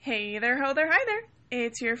Hey there, ho there, hi there.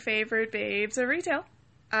 It's your favorite babes of retail.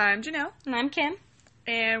 I'm Janelle. And I'm Kim.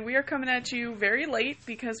 And we are coming at you very late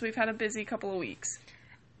because we've had a busy couple of weeks.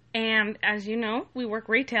 And as you know, we work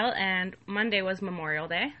retail and Monday was Memorial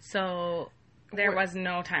Day. So there was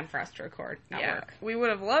no time for us to record at work. We would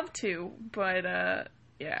have loved to, but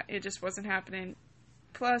it just wasn't happening.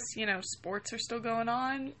 Plus, sports are still going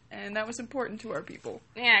on, and that was important to our people.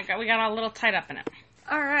 Yeah, we got a little tied up in it.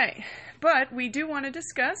 All right. But we do want to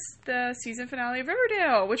discuss the season finale of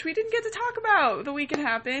Riverdale, which we didn't get to talk about the week it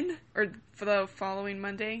happened, or for the following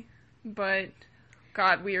Monday. But,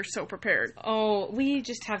 God, we are so prepared. Oh, we've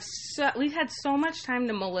had so much time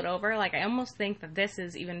to mull it over. Like, I almost think that this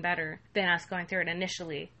is even better than us going through it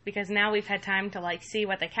initially. Because now we've had time to, see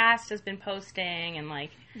what the cast has been posting and,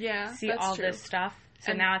 see all this stuff.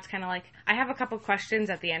 So now it's kind of I have a couple questions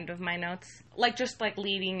at the end of my notes, just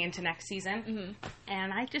leading into next season.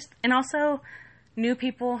 Mm-hmm. And also, new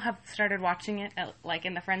people have started watching it,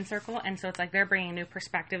 in the friend circle, and so it's they're bringing new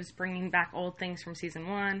perspectives, bringing back old things from season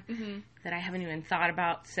 1 that I haven't even thought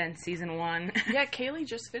about since season 1. Yeah, Kaylee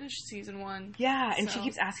just finished season 1. Yeah, and she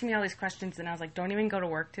keeps asking me all these questions, and I was like, don't even go to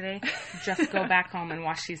work today. Just go back home and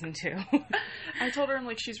watch season 2. I told her,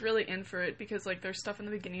 she's really in for it, because, there's stuff in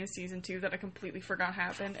the beginning of season 2 that I completely forgot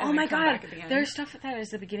happened. And oh my god, there's stuff that is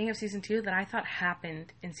the beginning of season 2 that I thought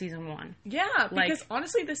happened in season 1. Yeah, because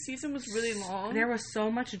honestly, this season was really long. There was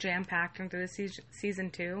so much jam-packed into the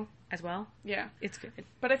season 2 as well. Yeah. It's good.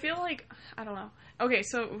 But I feel I don't know. Okay,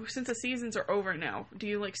 so since the seasons are over now, do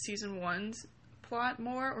you like season 1's plot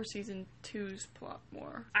more or season 2's plot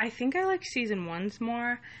more? I think I like season 1's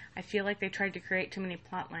more. I feel like they tried to create too many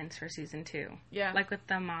plot lines for season 2. Yeah. With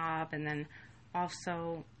the mob and then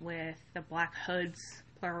also with the Black Hoods,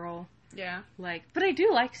 plural. Yeah. But I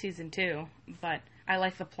do like season 2, but I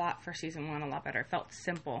like the plot for season 1 a lot better. It felt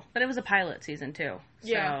simple. But it was a pilot season 2.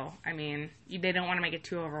 Yeah. So, they don't want to make it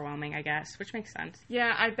too overwhelming, I guess, which makes sense.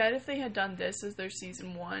 Yeah, I bet if they had done this as their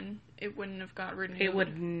season 1, it wouldn't have got renewed. It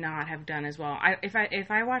would not have done as well.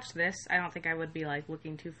 If I watched this, I don't think I would be,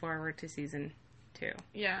 looking too forward to season 2.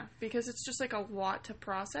 Yeah, because it's just, a lot to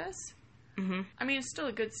process. Mm-hmm. It's still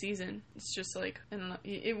a good season. It's just, I don't know,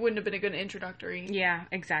 it wouldn't have been a good introductory. Yeah,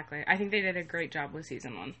 exactly. I think they did a great job with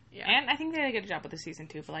season 1. Yeah. And I think they did a good job with the season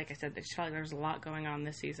 2, but like I said, they just felt like there was a lot going on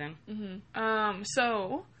this season. Mm-hmm.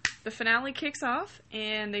 So, the finale kicks off,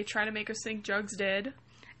 and they try to make us think Jug's dead.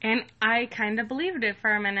 And I kind of believed it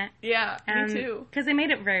for a minute. Yeah, me too. Because they made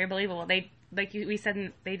it very believable. They, we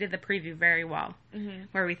said, they did the preview very well,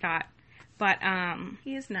 where we thought. But,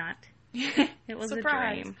 he is not. It was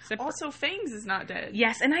Surprise. a dream. Also, Fangs is not dead.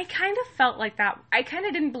 Yes, and I kind of felt like that. I kind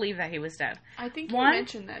of didn't believe that he was dead. I think you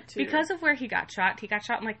mentioned that, too. Because of where he got shot. He got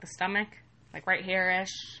shot in, the stomach, right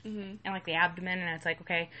here-ish, and, the abdomen, and it's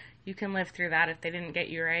okay, you can live through that if they didn't get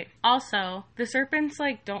you right. Also, the serpents,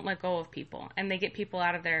 don't let go of people, and they get people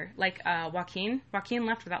out of there. Joaquin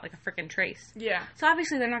left without, a freaking trace. Yeah. So,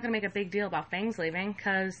 obviously, they're not going to make a big deal about Fangs leaving,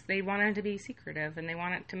 because they want it to be secretive, and they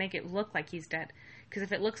want it to make it look like he's dead. Because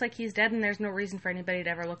if it looks like he's dead, then there's no reason for anybody to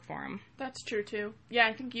ever look for him. That's true, too. Yeah,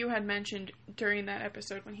 I think you had mentioned during that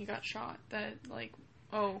episode when he got shot that,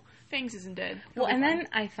 Fangs isn't dead. Well, and then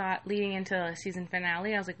I thought, leading into the season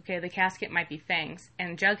finale, I was like, okay, the casket might be Fangs,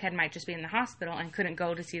 and Jughead might just be in the hospital and couldn't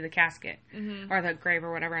go to see the casket, or the grave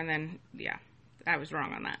or whatever, and then, yeah, I was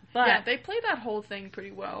wrong on that. But yeah, they played that whole thing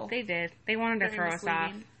pretty well. They did. They wanted to throw us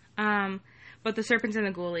off. But the serpents and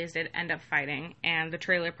the ghoulies did end up fighting, and the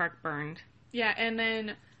trailer park burned. Yeah, and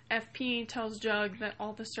then FP tells Jug that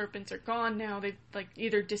all the serpents are gone now. They've,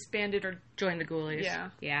 either disbanded or joined the ghoulies. Yeah.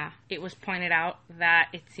 Yeah. It was pointed out that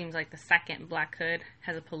it seems like the second Black Hood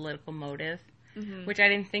has a political motive, which I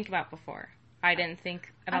didn't think about before. I didn't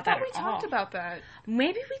think about that at all. I thought we talked about that.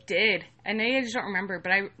 Maybe we did. I know I just don't remember,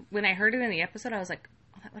 but when I heard it in the episode, I was like,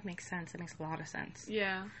 oh, that would make sense. It makes a lot of sense.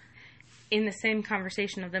 Yeah. In the same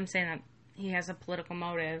conversation of them saying that he has a political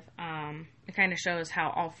motive, it kind of shows how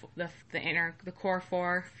all the core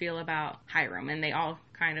four feel about Hiram, and they all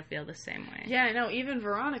kind of feel the same way. Yeah, I know, even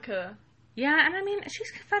Veronica. Yeah, and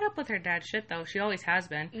she's fed up with her dad's shit, though. She always has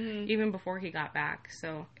been, even before he got back.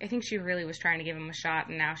 So I think she really was trying to give him a shot,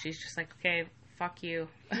 and now she's just like, okay, fuck you.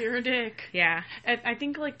 You're a dick. Yeah. I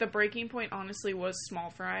think, the breaking point, honestly, was Small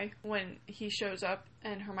Fry, when he shows up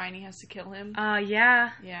and Hermione has to kill him. Yeah.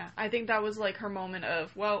 Yeah. I think that was, her moment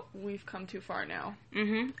of, well, we've come too far now.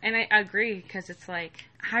 Mm-hmm. And I agree, because it's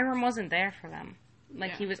Hiram wasn't there for them.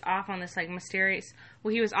 He was off on this, mysterious...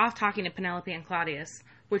 Well, he was off talking to Penelope and Claudius,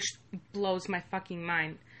 which blows my fucking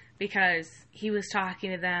mind, because he was talking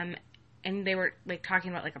to them, and they were, talking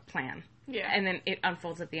about, a plan. Yeah. And then it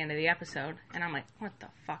unfolds at the end of the episode, and I'm like, what the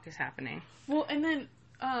fuck is happening? Well, and then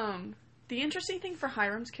The interesting thing for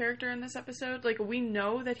Hiram's character in this episode, like, we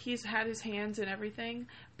know that he's had his hands in everything,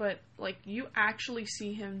 but, like, you actually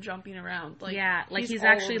see him jumping around. Like, yeah, like, he's all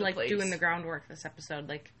actually, over the like, place. doing the groundwork this episode.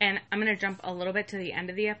 Like, and I'm gonna jump a little bit to the end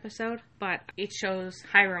of the episode, but it shows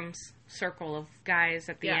Hiram's circle of guys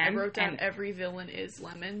at the Yeah, end. I wrote down every villain is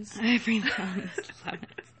Lemons. Every villain is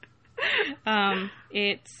Lemons.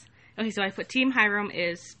 It's... Okay, so I put Team Hiram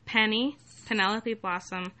is Penny, Penelope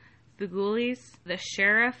Blossom, the Ghoulies, the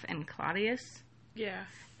Sheriff, and Claudius. Yeah.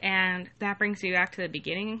 And that brings me back to the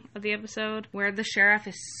beginning of the episode, where the Sheriff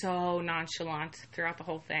is so nonchalant throughout the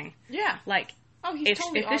whole thing. Yeah. Like, Oh, he's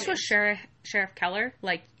totally if this was obvious. Sheriff Keller,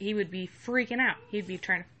 like, he would be freaking out. He'd be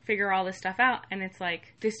trying to figure all this stuff out, and it's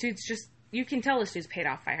like, this dude's just... You can tell this dude's paid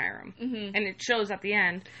off by Hiram. Mm-hmm. And it shows at the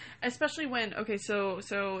end. Especially when, okay, so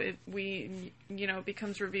it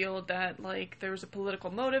becomes revealed that, like, there was a political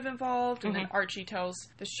motive involved, and then Archie tells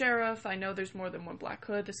the sheriff, I know there's more than one Black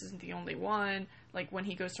Hood, this isn't the only one, like, when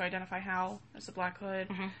he goes to identify Hal as the Black Hood,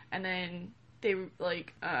 and then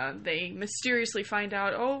they mysteriously find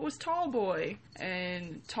out, oh, it was Tallboy,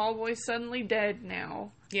 and Tallboy's suddenly dead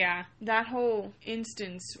now. Yeah. That whole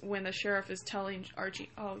instance when the sheriff is telling Archie,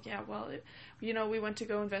 oh, yeah, well, we went to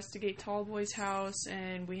go investigate Tallboy's house,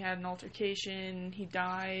 and we had an altercation, he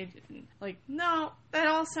died. Like, no, that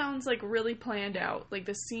all sounds, like, really planned out. Like,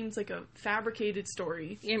 this seems like a fabricated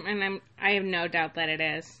story. Yeah, and I have no doubt that it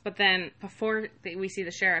is. But then, before we see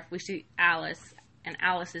the sheriff, we see Alice. And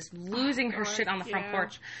Alice is losing her shit on the front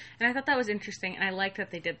porch. And I thought that was interesting, and I liked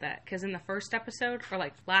that they did that. Because in the first episode, or,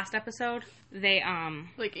 like, last episode, they,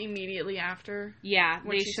 Like, immediately after? Yeah,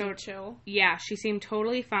 when they she showed... chill? Yeah, she seemed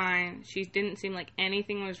totally fine. She didn't seem like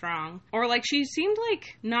anything was wrong. Or, like, she seemed,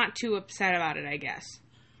 like, not too upset about it, I guess.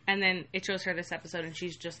 And then it shows her this episode, and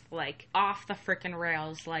she's just, like, off the frickin'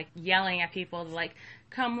 rails, like, yelling at people, like,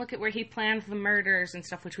 come look at where he planned the murders and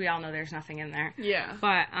stuff, which we all know there's nothing in there. Yeah.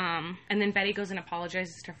 But, and then Betty goes and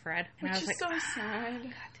apologizes to Fred. And Which I was is like, so sad. God damn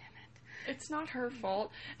it. It's not her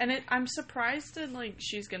fault. And I'm surprised that, like,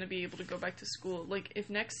 she's gonna be able to go back to school. Like, if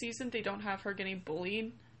next season they don't have her getting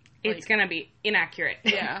bullied... It's gonna be inaccurate.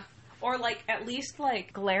 Yeah. Or, like, at least,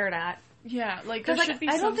 like, glared at. Yeah, like, there should be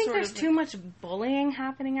I some don't think sort there's of, too much bullying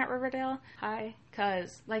happening at Riverdale High,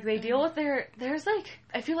 because, like, they deal with there's, like,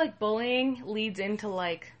 I feel like bullying leads into,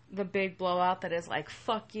 like, the big blowout that is, like,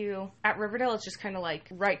 fuck you. At Riverdale, it's just kind of, like,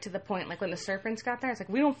 right to the point. Like, when the Serpents got there, it's like,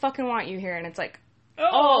 we don't fucking want you here, and it's like,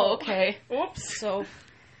 oh okay. Oops. So,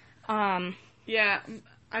 Yeah,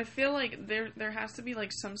 I feel like there has to be,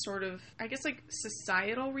 like, some sort of, I guess, like,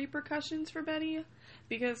 societal repercussions for Betty.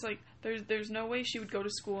 Because, like, there's no way she would go to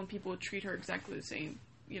school and people would treat her exactly the same,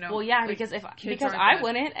 you know? Well, yeah, like, because aren't I that-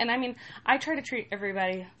 wouldn't, and I mean, I try to treat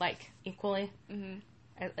everybody, like, equally. Mm-hmm.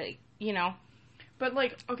 Like, you know. But,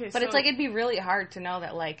 like, okay, But it's like, it'd be really hard to know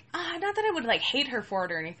that, like, not that I would, like, hate her for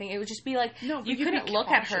it or anything. It would just be like, No, but you you'd couldn't be look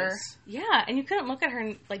at her. cautious. Yeah, and you couldn't look at her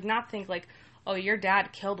and, like, not think, like, oh, your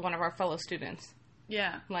dad killed one of our fellow students.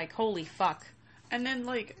 Yeah. Like, holy fuck. And then,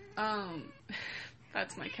 like,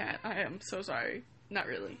 that's my cat. I am so sorry. Not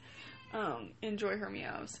really. Enjoy her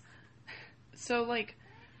meows. So, like,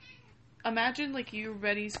 imagine, like, you were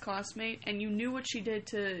Betty's classmate, and you knew what she did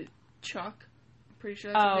to Chuck. I'm pretty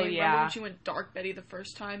sure that's his name. yeah. Remember when she went Dark Betty the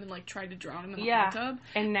first time and, like, tried to drown him in the hot tub?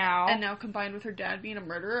 And now... And now combined with her dad being a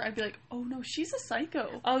murderer, I'd be like, oh no, she's a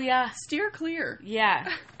psycho. Oh, yeah. Steer clear. Yeah.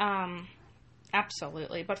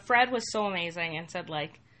 Absolutely. But Fred was so amazing and said,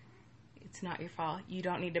 like, it's not your fault. You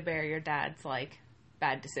don't need to bear your dad's, like,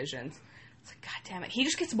 bad decisions. It's like, God damn it. He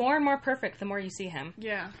just gets more and more perfect the more you see him.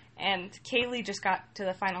 Yeah. And Kaylee just got to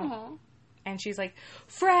the final. Aww. And she's like,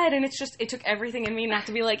 Fred! And it's just, it took everything in me not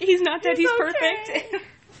to be like, he's not dead, he's okay. perfect.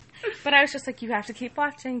 But I was just like, you have to keep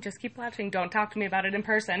watching. Just keep watching. Don't talk to me about it in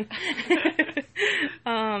person.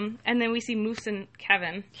 And then we see Moose and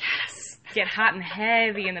Kevin. Yes. Get hot and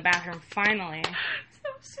heavy in the bathroom, finally. So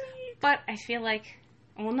sweet. But I feel like,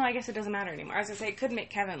 well, no, I guess it doesn't matter anymore. I was going to say, it could make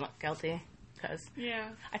Kevin look guilty. Because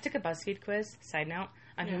I took a BuzzFeed quiz, side note,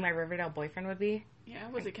 on who my Riverdale boyfriend would be. Yeah,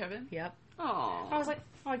 was it Kevin? Yep. Oh. I was like,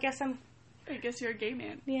 well, I guess you're a gay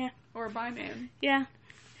man. Yeah. Or a bi man. Yeah.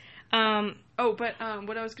 Oh, but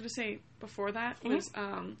what I was going to say before that was,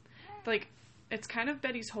 like, it's kind of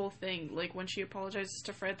Betty's whole thing. Like, when she apologizes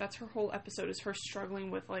to Fred, that's her whole episode, is her struggling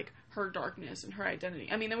with, like, her darkness and her identity.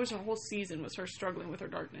 I mean, there was her whole season was her struggling with her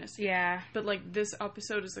darkness. Yeah. But, like, this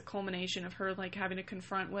episode is the culmination of her, like, having to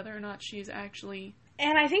confront whether or not she's actually...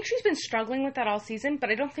 And I think she's been struggling with that all season, but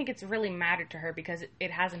I don't think it's really mattered to her because it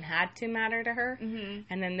hasn't had to matter to her. Mm-hmm.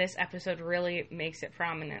 And then this episode really makes it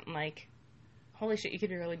prominent, like, holy shit, you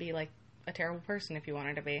could really be, like, a terrible person if you want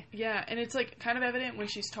her to be. Yeah, and it's, like, kind of evident when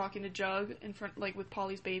she's talking to Jug in front, like, with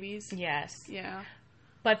Polly's babies. Yes. Yeah.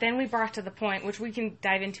 But then we brought to the point, which we can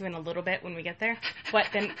dive into in a little bit when we get there, but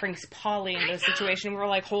then it brings Polly into the situation. We're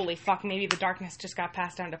like, holy fuck, maybe the darkness just got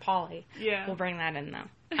passed down to Polly. Yeah. We'll bring that in, though.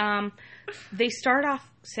 They start off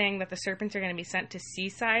saying that the serpents are going to be sent to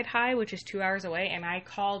Seaside High, which is 2 hours away, and I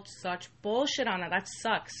called such bullshit on that. That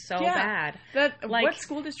sucks so bad. What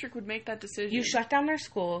school district would make that decision? You shut down their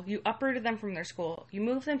school, you uprooted them from their school, you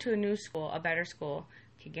moved them to a new school, a better school.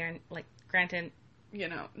 Okay, granted, you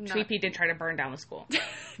know, Sweet Pea did try to burn down the school.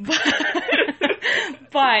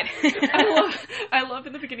 But I love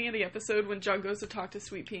in the beginning of the episode when Jug goes to talk to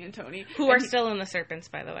Sweet Pea and Tony. Who are still in the serpents,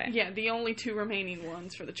 by the way. Yeah, the only two remaining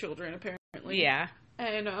ones for the children, apparently. Yeah.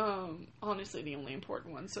 And, honestly, the only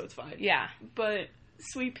important ones, so it's fine. Yeah. But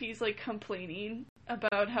Sweet Pea's, like, complaining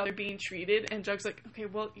about how they're being treated, and Jug's like, okay,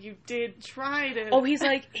 well, you did try to... Oh, he's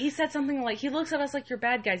like, he said something like, he looks at us like you're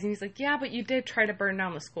bad guys, and he's like, yeah, but you did try to burn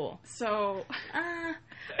down the school. So...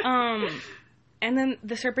 And then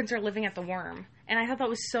the serpents are living at the Worm. And I thought that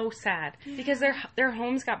was so sad. Because their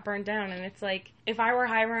homes got burned down. And it's like, if I were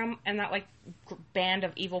Hiram and that, like, band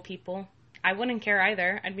of evil people, I wouldn't care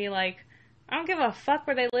either. I'd be like, I don't give a fuck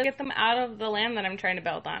where they live. Get them out of the land that I'm trying to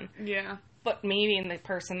build on. Yeah. But me being the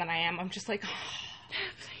person that I am, I'm just like, oh,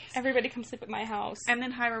 everybody come sleep at my house. And then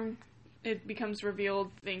Hiram, it becomes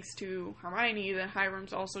revealed, thanks to Hermione, that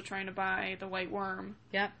Hiram's also trying to buy the White Worm.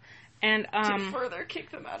 Yep. And, to further kick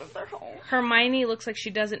them out of their home. Hermione looks like she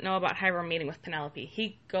doesn't know about Hiram meeting with Penelope.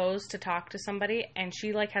 He goes to talk to somebody, and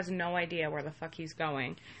she, like, has no idea where the fuck he's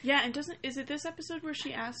going. Yeah, and is it this episode where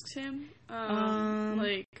she asks him,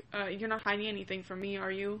 you're not hiding anything from me, are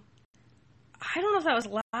you? I don't know if that was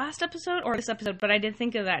last episode or this episode, but I did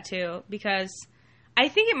think of that, too, because I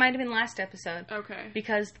think it might have been last episode. Okay.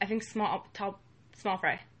 Because I think small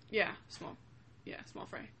fry. Yeah, small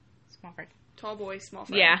fry. Small fry. Tall boy, small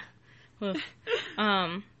fry. Yeah.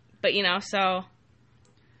 But you know, so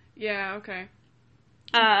yeah, okay.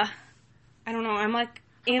 I don't know. I'm like,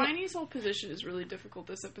 Hermione's whole position is really difficult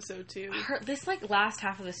this episode too. This like last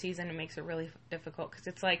half of the season, it makes it really difficult because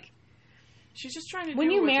it's like she's just trying to. When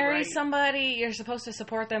do you what's marry right. somebody, you're supposed to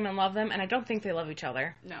support them and love them, and I don't think they love each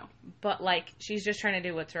other. No, but like she's just trying to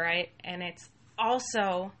do what's right, and it's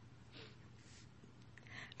also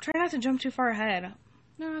try not to jump too far ahead.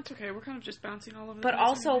 No, that's okay. We're kind of just bouncing all over the But place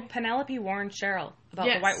also, anyway. Penelope warned Cheryl about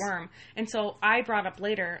the White Worm. And so I brought up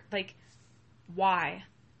later, like, why?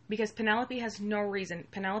 Because Penelope has no reason.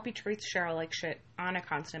 Penelope treats Cheryl like shit on a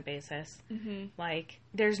constant basis. Mm-hmm. Like,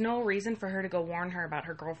 there's no reason for her to go warn her about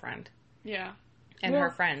her girlfriend. Yeah. And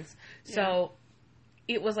her friends. So,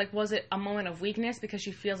 it was like, was it a moment of weakness because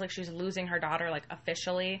she feels like she's losing her daughter, like,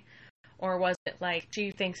 officially? Or was it like,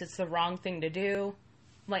 she thinks it's the wrong thing to do?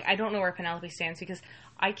 Like, I don't know where Penelope stands because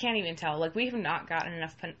I can't even tell. Like, we have not gotten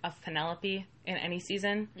enough of Penelope in any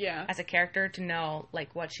season as a character to know,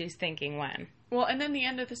 like, what she's thinking when. Well, and then the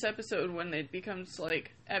end of this episode when it becomes,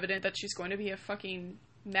 like, evident that she's going to be a fucking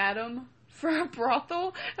madam for a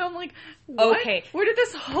brothel. And I'm like, what? Okay. Where did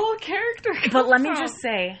this whole character come from? But let me just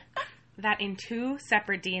say that in 2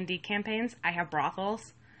 separate D&D campaigns, I have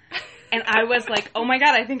brothels. And I was like, oh my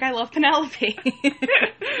god, I think I love Penelope.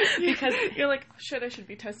 Because you're like, shit, I should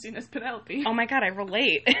be testing as Penelope. Oh my god, I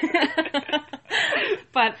relate.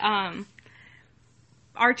 But,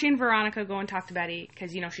 Archie and Veronica go and talk to Betty,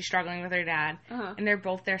 because, you know, she's struggling with her dad. Uh-huh. And they're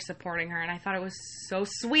both there supporting her, and I thought it was so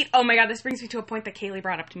sweet. Oh my god, this brings me to a point that Kaylee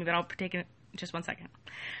brought up to me, but I'll take it just 1 second.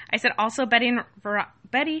 I said, also, Betty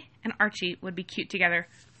and Archie would be cute together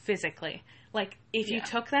physically. Like, if you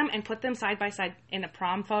took them and put them side by side in a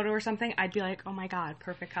prom photo or something, I'd be like, oh my god,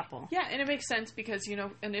 perfect couple. Yeah, and it makes sense because, you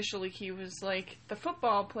know, initially he was like the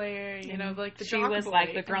football player, you know, like the She was boy,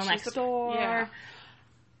 like the girl next door. Yeah.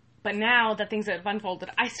 But now that things have unfolded,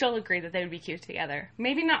 I still agree that they would be cute together.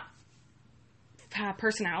 Maybe not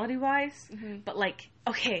personality-wise, but like,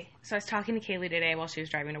 okay, so I was talking to Kaylee today while she was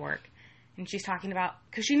driving to work. And she's talking about,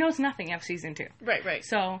 because she knows nothing of season 2. Right.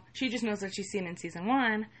 So she just knows that she's seen in season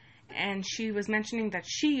 1. And she was mentioning that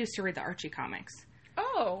she used to read the Archie comics.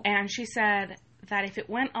 Oh. And she said that if it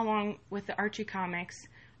went along with the Archie comics,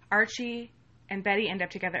 Archie and Betty end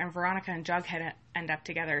up together and Veronica and Jughead end up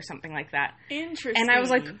together or something like that. Interesting. And I was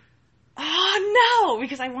like, oh no!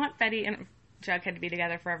 Because I want Betty and Jughead to be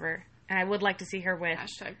together forever. And I would like to see her with...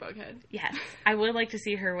 #Bughead. Yes. I would like to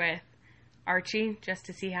see her with Archie just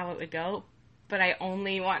to see how it would go. But I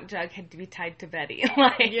only want Jughead to be tied to Betty.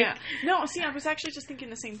 Yeah. No, see, I was actually just thinking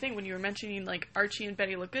the same thing when you were mentioning, like, Archie and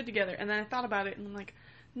Betty look good together. And then I thought about it, and I'm like,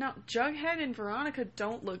 no, Jughead and Veronica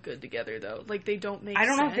don't look good together, though. Like, they don't make sense. I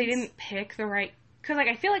don't know if they didn't pick the right Because, like,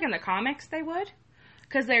 I feel like in the comics they would.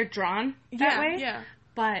 Because they're drawn that way. Yeah.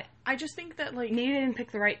 But I just think that, like... maybe they didn't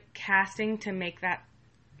pick the right casting to make that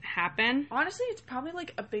happen. Honestly, it's probably,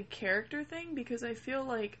 like, a big character thing, because I feel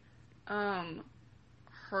like,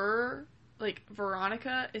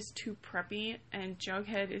 Veronica is too preppy, and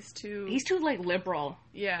Jughead is too... He's too, like, liberal.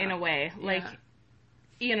 Yeah. In a way. Like,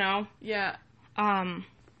 you know? Yeah. And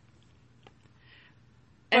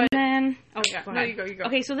But- then... Oh, yeah. Go No, ahead. you go.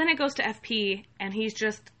 Okay, so then it goes to FP, and he's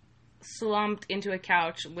just slumped into a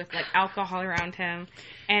couch with, like, alcohol around him,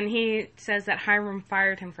 and he says that Hiram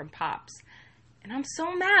fired him from Pops. And I'm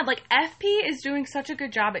so mad. Like, FP is doing such a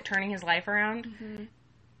good job at turning his life around,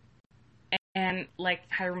 and, like,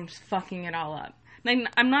 Hiram's fucking it all up. Like,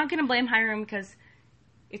 I'm not gonna blame Hiram, because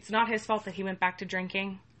it's not his fault that he went back to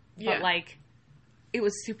drinking, but, like, it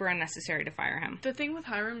was super unnecessary to fire him. The thing with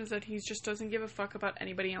Hiram is that he just doesn't give a fuck about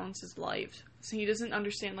anybody else's life. So he doesn't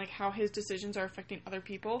understand, like, how his decisions are affecting other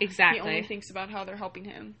people. Exactly. He only thinks about how they're helping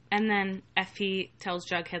him. And then FP tells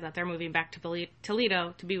Jughead that they're moving back to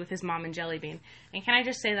Toledo to be with his mom and Jellybean. And can I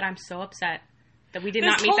just say that I'm so upset that we did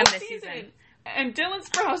not meet them this season. And Dylan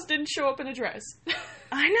Sprouse didn't show up in a dress.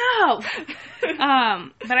 I know!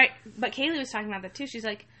 But Kaylee was talking about that too. She's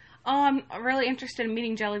like, oh, I'm really interested in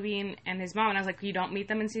meeting Jellybean and his mom. And I was like, you don't meet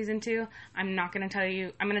them in season 2? I'm not going to tell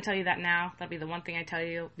you. I'm going to tell you that now. That'll be the one thing I tell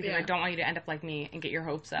you. Because I don't want you to end up like me and get your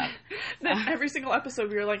hopes up. Then every single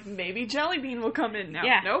episode we were like, maybe Jellybean will come in now.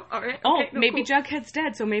 Yeah. Nope. All right. Oh, Okay, no, maybe cool. Jughead's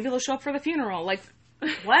dead, so maybe they'll show up for the funeral. Like,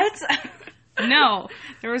 what? No.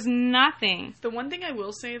 There was nothing. The one thing I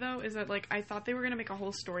will say, though, is that, like, I thought they were going to make a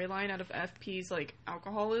whole storyline out of FP's, like,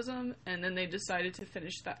 alcoholism, and then they decided to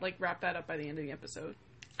finish that, like, wrap that up by the end of the episode.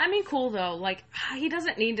 I mean, cool, though. Like, he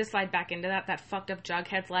doesn't need to slide back into that. That fucked up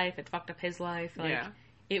Jughead's life. It fucked up his life. Like,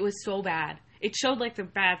 it was so bad. It showed, like, the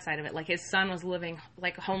bad side of it. Like, his son was living,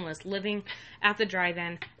 like, homeless, living at the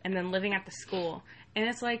drive-in, and then living at the school. And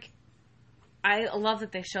it's like, I love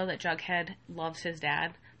that they show that Jughead loves his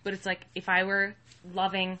dad. But it's like, if I were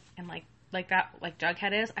loving and, like that, like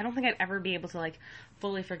Jughead is, I don't think I'd ever be able to, like,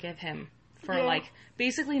 fully forgive him for, like,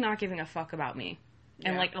 basically not giving a fuck about me.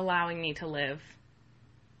 And, like, allowing me to live.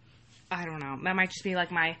 I don't know. That might just be,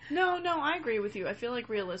 like, my... No, I agree with you. I feel like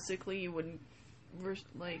realistically you wouldn't,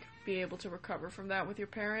 like, be able to recover from that with your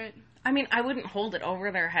parent. I mean, I wouldn't hold it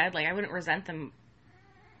over their head. Like, I wouldn't resent them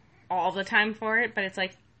all the time for it. But it's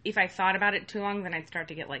like, if I thought about it too long, then I'd start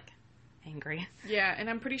to get, like, angry. Yeah, and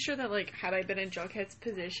I'm pretty sure that, like, had I been in Jughead's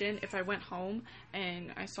position, if I went home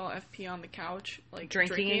and I saw FP on the couch, like,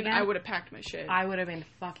 drinking again, I would have packed my shit. I would have been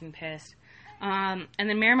fucking pissed. And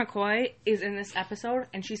then Mary McCoy is in this episode,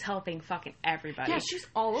 and she's helping fucking everybody. Yeah, she's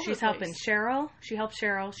all over She's the helping place. Cheryl. She helped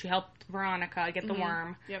Cheryl. She helped Veronica get the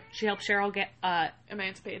worm. Yep. She helped Cheryl get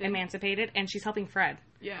Emancipated. and she's helping Fred.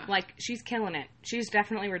 Yeah. Like, she's killing it. She's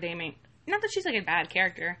definitely redeeming. Not that she's, like, a bad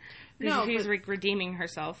character. No, she's but redeeming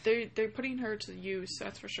herself. They're putting her to use,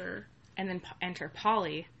 that's for sure. And then enter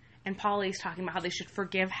Polly. And Polly's talking about how they should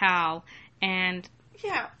forgive Hal. And...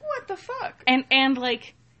 Yeah, what the fuck? And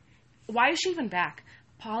like, why is she even back?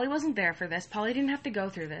 Polly wasn't there for this. Polly didn't have to go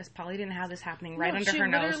through this. Polly didn't have this happening right under her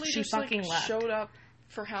nose. She just, fucking like, left. showed up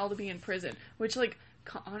for Hal to be in prison. Which, like,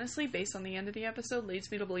 honestly, based on the end of the episode,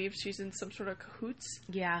 leads me to believe she's in some sort of cahoots.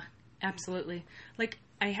 Yeah, absolutely. Like,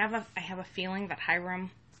 I have a feeling that Hiram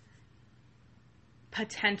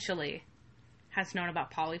potentially has known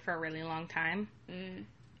about Polly for a really long time.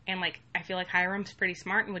 And, like, I feel like Hiram's pretty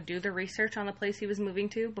smart and would do the research on the place he was moving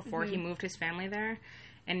to before he moved his family there.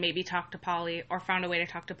 And maybe talked to Polly, or found a way to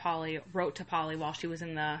talk to Polly, wrote to Polly while she was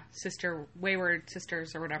in the Wayward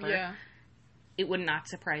Sisters or whatever. Yeah. It would not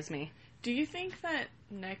surprise me. Do you think that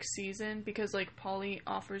next season, because, like, Polly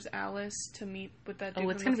offers Alice to meet with that dude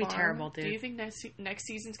it's from gonna the be farm, terrible, dude. Do you think next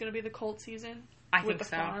season's gonna be the cult season? I with think the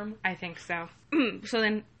so. farm? I think so. So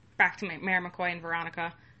then, back to Mary McCoy and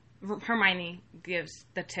Veronica. Hermione gives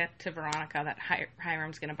the tip to Veronica that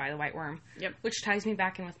Hiram's going to buy the White Worm. Yep. Which ties me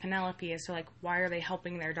back in with Penelope as to, like, why are they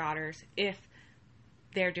helping their daughters if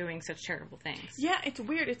they're doing such terrible things? Yeah, it's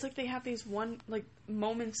weird. It's like they have these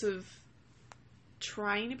moments of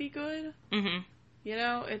trying to be good. Mm-hmm. You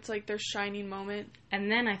know? It's like their shining moment.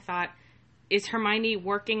 And then I thought, is Hermione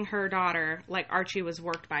working her daughter like Archie was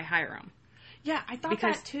worked by Hiram? Yeah, I thought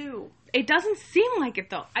that too. It doesn't seem like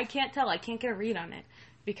it, though. I can't tell. I can't get a read on it.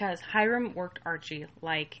 Because Hiram worked Archie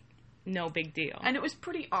like no big deal. And it was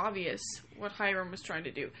pretty obvious what Hiram was trying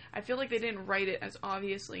to do. I feel like they didn't write it as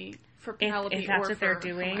obviously for Penelope if that's or what for they're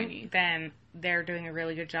doing, Hermione. then they're doing a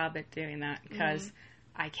really good job at doing that. Because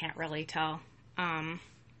I can't really tell. And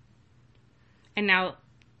now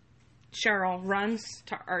Cheryl runs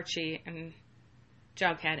to Archie and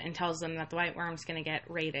Jughead and tells them that the White Worm's going to get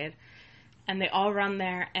raided. And they all run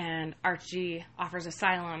there, and Archie offers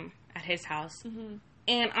asylum at his house. Mm-hmm.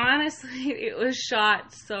 And honestly, it was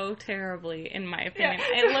shot so terribly, in my opinion.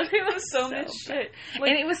 Yeah. It was so much shit. Like,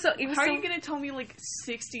 and it was how are you going to tell me, like,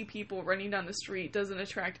 60 people running down the street doesn't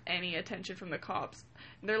attract any attention from the cops?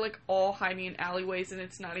 They're, like, all hiding in alleyways, and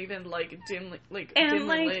it's not even, like, dimly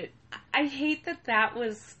lit. I hate that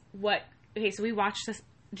was what... Okay, so we watched this...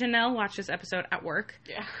 Janelle watched this episode at work.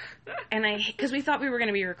 Yeah. And because we thought we were going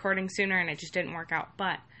to be recording sooner, and it just didn't work out.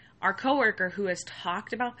 But our coworker, who has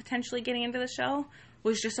talked about potentially getting into the show,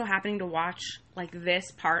 was just so happening to watch, like,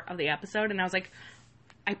 this part of the episode, and I was like,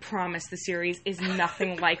 I promise the series is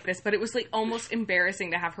nothing like this, but it was, like, almost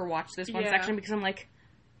embarrassing to have her watch this one section, because I'm like,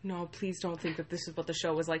 no, please don't think that this is what the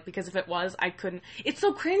show was like, because if it was, I couldn't. It's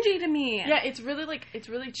so cringy to me. Yeah, it's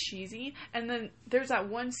really cheesy, and then there's that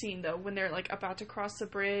one scene, though, when they're, like, about to cross the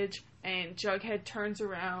bridge, and Jughead turns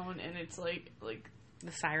around, and it's, like...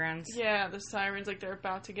 The sirens. Yeah, the sirens, like, they're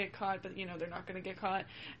about to get caught, but, you know, they're not going to get caught.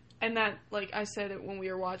 And that, like I said it when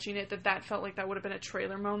we were watching it, that felt like that would have been a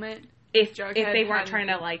trailer moment. If they weren't trying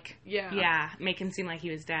to, like, make him seem like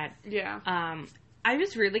he was dead. Yeah. I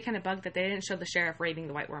was really kind of bugged that they didn't show the sheriff raiding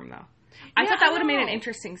the White Worm, though. I thought that would have made an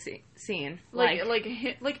interesting scene. Like, it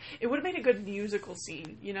would have made a good musical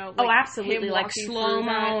scene, you know? Like, oh, absolutely. Like,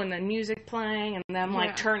 slow-mo and the music playing and them,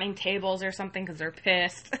 like, turning tables or something because they're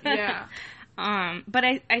pissed. Yeah. But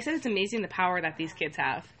I said it's amazing the power that these kids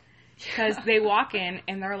have. Because they walk in,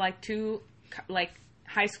 and they're, like, two, like,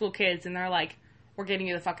 high school kids, and they're like, we're getting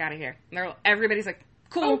you the fuck out of here. And everybody's like,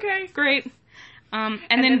 cool. Okay. Great. And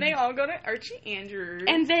then they all go to Archie Andrews.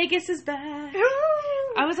 And Vegas is back.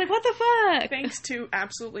 I was like, what the fuck? Thanks to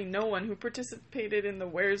absolutely no one who participated in the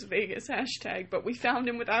Where's Vegas hashtag, but we found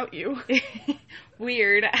him without you.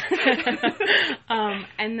 Weird.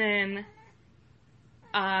 And then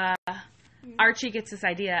Archie gets this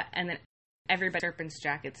idea, and then everybody Serpent's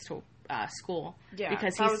jackets to school. Yeah,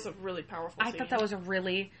 because that was a really powerful scene. I thought that was a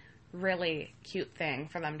really, really cute thing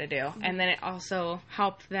for them to do. Mm-hmm. And then it also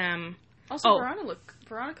helped them... Also,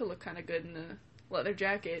 Veronica looked kind of good in the leather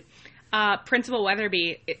jacket. Principal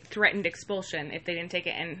Weatherby threatened expulsion if they didn't take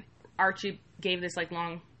it, and Archie gave this, like,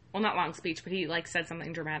 long... Well, not long speech, but he, like, said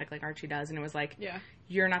something dramatic like Archie does, and it was like,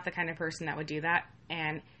 you're not the kind of person that would do that,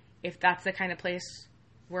 and if that's the kind of place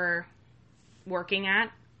we're working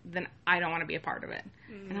at, then I don't want to be a part of it.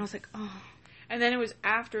 Mm. And I was like, oh. And then it was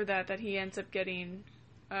after that he ends up getting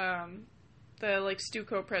the, like,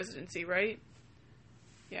 Stuco presidency, right?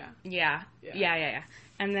 Yeah.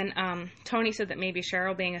 And then Tony said that maybe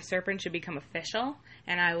Cheryl being a serpent should become official,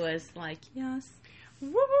 and I was like, yes.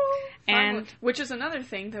 Woo-woo! And which is another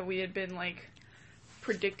thing that we had been, like,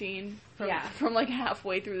 predicting from like,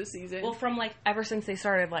 halfway through the season. Well, from, like, ever since they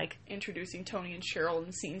started, like... introducing Tony and Cheryl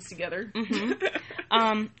in scenes together.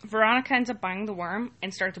 Mm-hmm. Veronica ends up buying the worm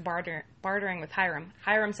and starts bartering with Hiram.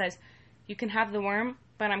 Hiram says, you can have the worm,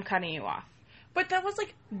 but I'm cutting you off. But that was,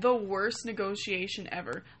 like, the worst negotiation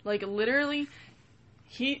ever. Like, literally,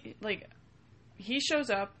 he shows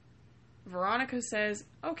up, Veronica says,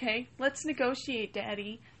 okay, let's negotiate,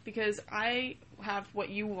 Daddy, because I have what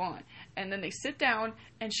you want. And then they sit down,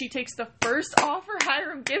 and she takes the first offer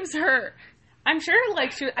Hiram gives her. I'm sure,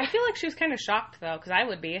 like, I feel like she was kind of shocked, though, because I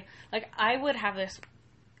would be. Like, I would have this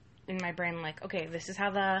in my brain, like, okay, this is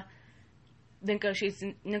how the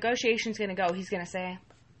negotiation's going to go. He's going to say,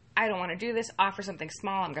 I don't want to do this, offer something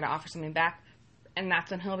small, I'm going to offer something back. And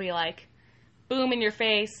that's when he'll be like, boom in your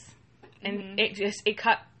face. And it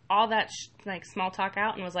cut all that, like, small talk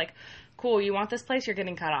out and was like, cool, you want this place? You're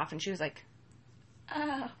getting cut off. And she was like,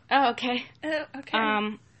 oh, okay.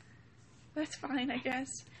 Okay. That's fine, I guess.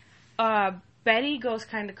 Betty goes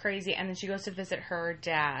kind of crazy, and then she goes to visit her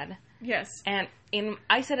dad. Yes. And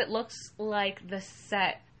I said it looks like the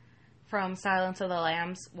set from Silence of the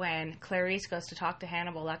Lambs when Clarice goes to talk to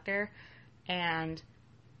Hannibal Lecter, and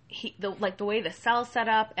the way the cell's set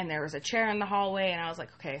up, and there was a chair in the hallway, and I was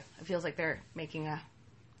like, okay, it feels like they're making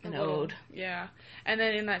an ode. Yeah. And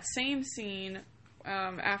then in that same scene,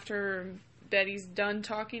 after Betty's done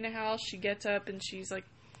talking to Hal, she gets up and she's like,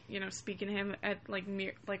 you know, speaking to him at like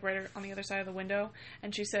right on the other side of the window,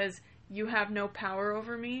 and she says, "You have no power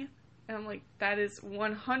over me." And I'm like, that is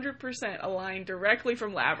 100% a line directly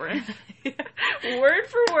from Labyrinth. Word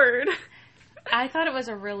for word. I thought it was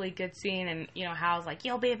a really good scene, and, you know, Hal's like,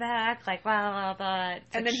 you'll be back, like, blah, blah, blah.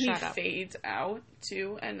 And then he fades out,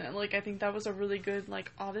 too, and, like, I think that was a really good,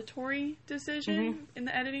 like, auditory decision in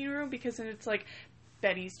the editing room, because then it's like,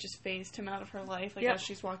 Betty's just phased him out of her life, like, as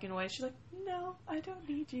she's walking away, she's like, no, I don't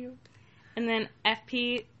need you. And then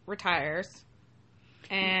FP retires,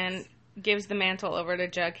 and gives the mantle over to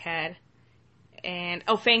Jughead. And,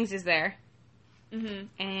 Fangs is there.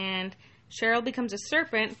 Mm-hmm. And Cheryl becomes a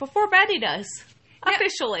serpent before Betty does. Yeah.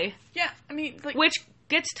 Officially. Yeah, I mean, like... Which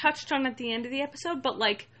gets touched on at the end of the episode, but,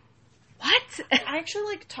 like, what? I actually,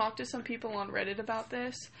 like, talked to some people on Reddit about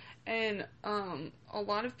this, and, a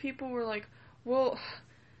lot of people were like, well,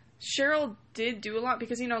 Cheryl did do a lot,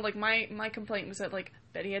 because, you know, like, my complaint was that, like,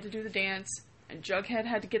 Betty had to do the dance, and Jughead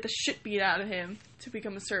had to get the shit beat out of him to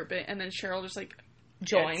become a serpent, and then Cheryl just, like,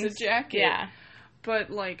 joins the jacket. Yeah.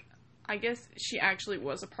 But, like, I guess she actually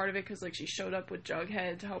was a part of it because, like, she showed up with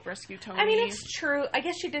Jughead to help rescue Tony. I mean, it's true. I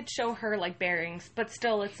guess she did show her, like, bearings, but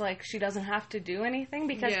still, it's like she doesn't have to do anything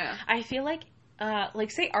because I feel like,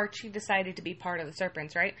 say Archie decided to be part of the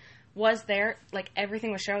Serpents, right? Was there, like,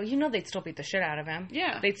 everything with Cheryl, you know they'd still beat the shit out of him.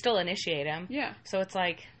 Yeah. They'd still initiate him. Yeah. So it's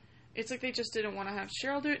like... It's like they just didn't want to have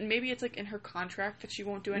Cheryl do it, and maybe it's, like, in her contract that she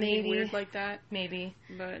won't do anything weird like that. Maybe.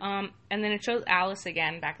 But... and then it shows Alice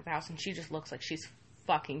again back at the house, and she just looks like she's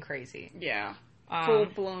fucking crazy. Yeah.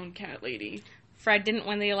 Full-blown cat lady. Fred didn't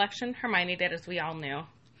win the election. Hermione did, as we all knew.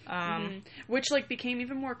 Which, like, became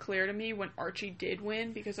even more clear to me when Archie did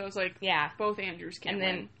win, because I was like, both Andrews can't win.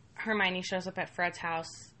 And then Hermione shows up at Fred's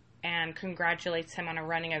house and congratulates him on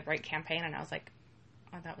running a great campaign, and I was like,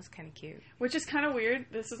 oh, that was kind of cute. Which is kind of weird.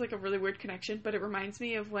 This is, like, a really weird connection, but it reminds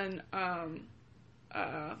me of when,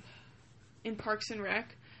 in Parks and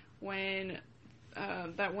Rec, when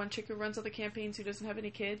that one chick who runs all the campaigns who doesn't have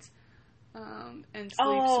any kids, and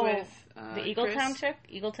sleeps with the Eagletown Chris. chick?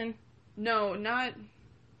 Eagleton? No, not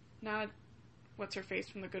what's her face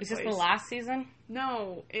from The Good Place. Is this the last season?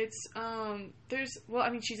 No, it's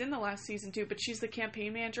she's in the last season too, but she's the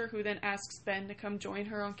campaign manager who then asks Ben to come join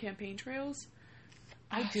her on campaign trails.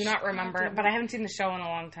 I do not remember, but I haven't seen the show in a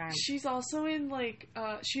long time. She's also in, like,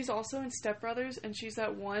 she's also in Step Brothers, and she's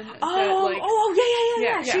that one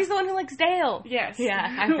yeah. She's the one who likes Dale. Yes.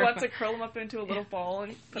 Yeah. Who wants to curl him up into a little ball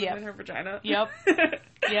and put him in her vagina. Yep.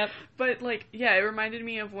 Yep. But, like, yeah, it reminded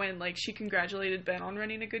me of when, like, she congratulated Ben on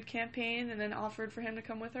running a good campaign and then offered for him to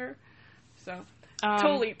come with her. So,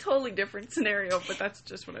 totally different scenario, but that's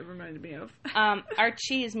just what it reminded me of.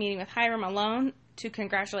 Archie is meeting with Hiram alone to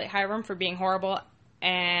congratulate Hiram for being horrible,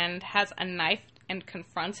 and has a knife and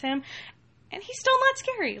confronts him, and he's still not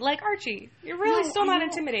scary. Like, Archie, you're really still not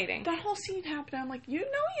intimidating. That whole scene happened, I'm like, you know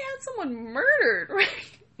he had someone murdered, right?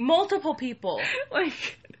 Multiple people.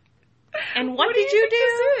 Like, and what did you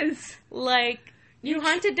do? This is? Like, you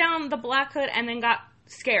hunted down the Black Hood and then got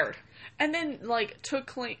scared. And then, like,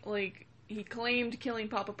 he claimed killing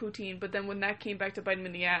Papa Poutine, but then when that came back to bite him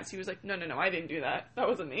in the ass, he was like, no, I didn't do that. That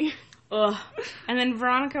wasn't me. Ugh. And then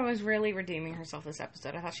Veronica was really redeeming herself this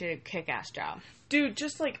episode. I thought she did a kick-ass job. Dude,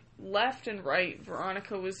 just, like, left and right,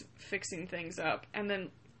 Veronica was fixing things up. And then,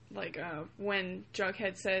 like, when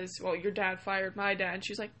Jughead says, well, your dad fired my dad,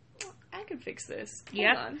 she's like, I can fix this.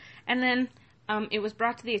 Hold on. And then it was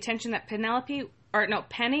brought to the attention that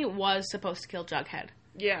Penny was supposed to kill Jughead.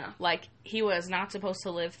 Yeah. Like, he was not supposed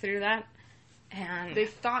to live through that. And they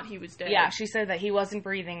thought he was dead. Yeah, she said that he wasn't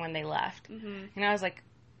breathing when they left. Mm-hmm. And I was like,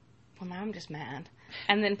 well, now I'm just mad.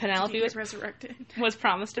 And then Penelope was resurrected. Was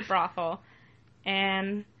promised a brothel.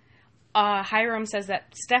 And Hiram says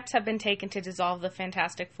that steps have been taken to dissolve the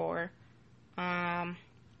Fantastic Four. And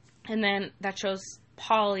then that shows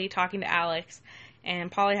Polly talking to Alex.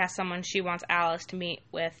 And Polly has someone she wants Alice to meet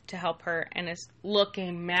with to help her, and is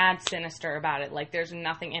looking mad sinister about it. Like, there's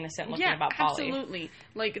nothing innocent looking about Polly. Absolutely.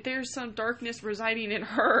 Like, there's some darkness residing in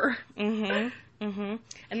her. Mm-hmm. Mm-hmm.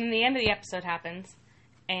 And then the end of the episode happens,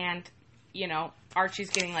 and, you know,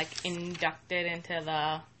 Archie's getting, like, inducted into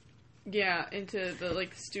the... Yeah, into the,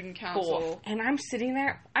 like, student council. Cool. And I'm sitting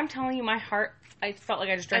there, I'm telling you, my heart, I felt like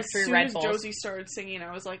I just drank 3 Red Bulls. As soon as Josie started singing,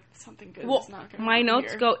 I was like, something good is not going to happen. My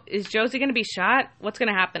notes here. go, is Josie going to be shot? What's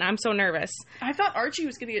going to happen? I'm so nervous. I thought Archie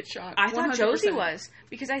was going to get shot. I thought Josie was.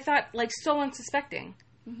 Because I thought, like, so unsuspecting.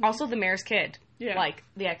 Mm-hmm. Also, the mayor's kid. Yeah. Like,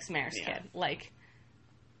 the ex-mayor's kid. Like,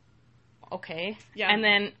 okay. Yeah. And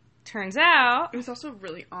then, turns out... It was also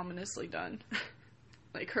really ominously done.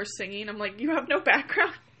 Like, her singing, I'm like, you have no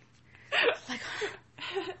background? Like,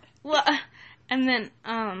 well, and then,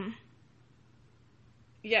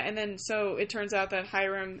 yeah, and then, so, it turns out that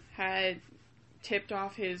Hiram had tipped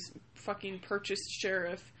off his fucking purchased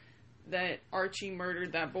sheriff that Archie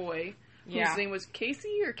murdered that boy. Yeah. Whose name was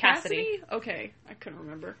Casey or Cassidy? Okay, I couldn't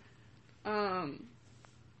remember.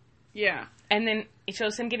 Yeah. And then it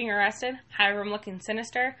shows him getting arrested, Hiram looking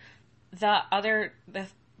sinister, the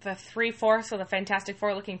 3/4 of the Fantastic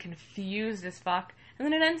Four looking confused as fuck, and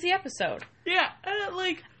then it ends the episode. Yeah,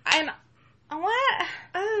 and what?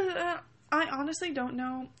 I honestly don't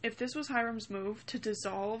know if this was Hiram's move to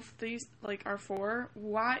dissolve these, like, our four.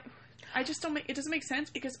 Why? I just don't it doesn't make sense,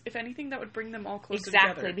 because if anything, that would bring them all closer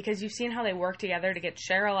together. Exactly, because you've seen how they work together to get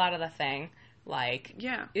Cheryl out of the thing. Like,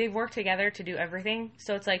 yeah, they work together to do everything.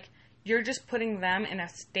 So it's like, you're just putting them in a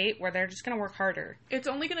state where they're just going to work harder. It's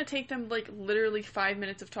only going to take them, like, literally 5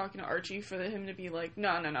 minutes of talking to Archie for him to be like,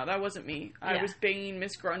 no, that wasn't me. I was banging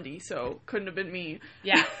Miss Grundy, so couldn't have been me.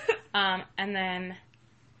 Yeah. And then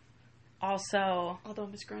also... Although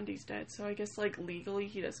Miss Grundy's dead, so I guess, like, legally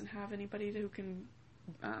he doesn't have anybody who can...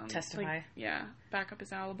 testify. Like, back up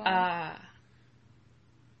his alibi.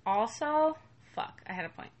 Also... Fuck, I had a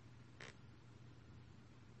point.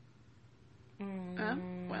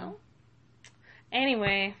 Well...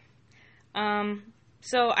 Anyway,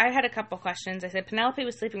 so I had a couple questions. I said, Penelope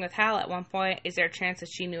was sleeping with Hal at one point. Is there a chance that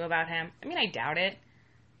she knew about him? I mean, I doubt it.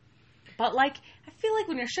 But, like, I feel like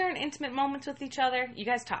when you're sharing intimate moments with each other, you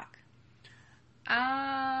guys talk.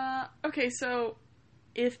 Okay, so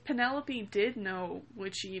if Penelope did know,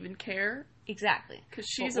 would she even care? Exactly. Because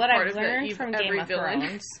she's what a part I've of learned from Game of villain.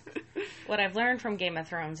 Thrones. What I've learned from Game of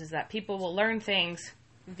Thrones is that people will learn things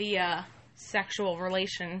via sexual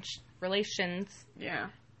relations, yeah,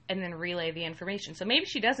 and then relay the information. So maybe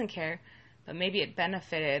she doesn't care, but maybe it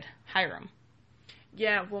benefited Hiram.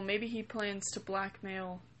 Yeah, well, maybe he plans to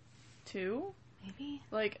blackmail too. Maybe.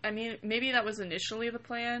 Like, I mean, maybe that was initially the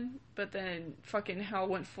plan, but then fucking Hal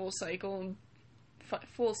went full psycho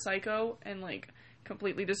and, like,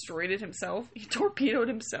 completely destroyed it himself. He torpedoed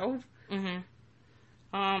himself. Mm-hmm.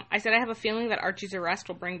 I said I have a feeling that Archie's arrest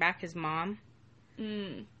will bring back his mom.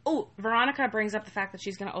 Oh, Veronica brings up the fact that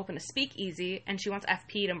she's going to open a speakeasy, and she wants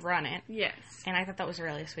FP to run it. Yes. And I thought that was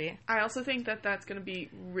really sweet. I also think that that's going to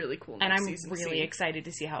be really cool next season. And I'm really excited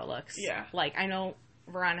to see how it looks. Yeah. Like, I know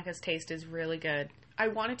Veronica's taste is really good. I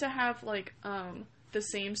wanted to have, like, the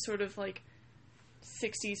same sort of, like,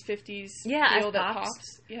 60s, 50s feel that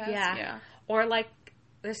Pops. Yeah. Or, like,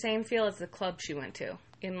 the same feel as the club she went to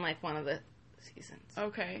in, like, one of the seasons.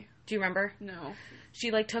 Okay. Do you remember? No.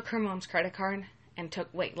 She, like, took her mom's credit card and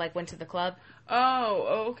went to the club.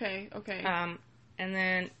 Oh, okay. And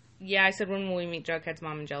then, I said, when will we meet Jughead's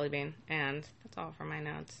mom and Jellybean? And that's all for my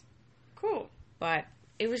notes. Cool. But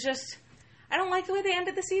it was just, I don't like the way they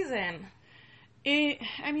ended the season. It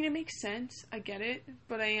makes sense. I get it.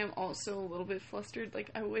 But I am also a little bit flustered.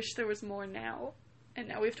 Like, I wish there was more now. And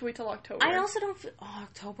now we have to wait till October. I also don't feel... Oh,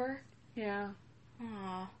 October? Yeah.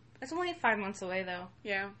 Aw. It's only 5 months away, though.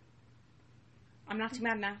 Yeah. I'm not too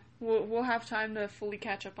mad now. We'll have time to fully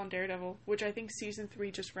catch up on Daredevil, which I think season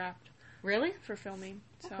 3 just wrapped. Really? For filming.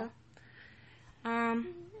 So.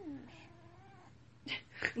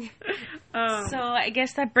 Okay. So I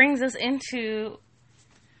guess that brings us into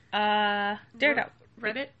Daredevil.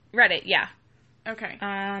 Reddit, yeah. Okay.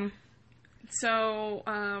 So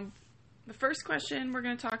the first question we're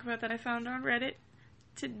going to talk about that I found on Reddit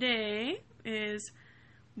today is,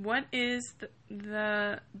 what is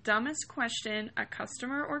the dumbest question a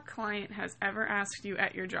customer or client has ever asked you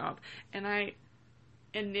at your job? And I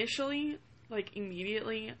initially,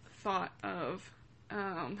 immediately thought of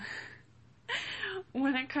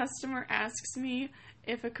when a customer asks me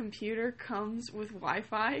if a computer comes with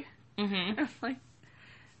Wi-Fi. Mm-hmm. I'm like,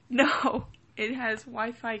 no, it has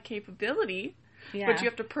Wi-Fi capability, but you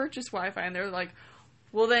have to purchase Wi-Fi. And they're like,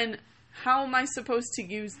 well then, how am I supposed to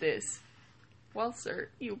use this? Well, sir,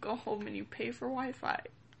 you go home and you pay for Wi-Fi,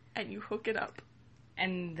 and you hook it up.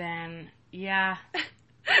 And then, I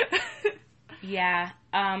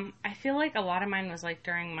feel like a lot of mine was,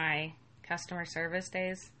 during my customer service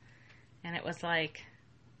days, and it was,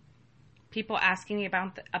 people asking me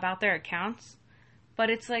about their accounts, but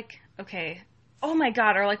it's okay, oh my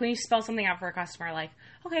god, or, when you spell something out for a customer,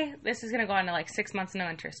 okay, this is going to go into, 6 months no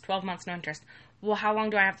interest, 12 months no interest. Well, how long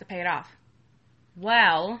do I have to pay it off?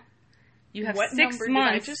 Well... You have 6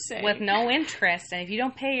 months with no interest, and if you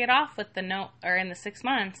don't pay it off with in the 6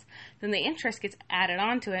 months, then the interest gets added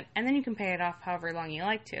onto it, and then you can pay it off however long you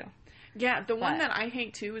like to. Yeah, one that I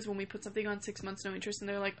hate too is when we put something on 6 months no interest, and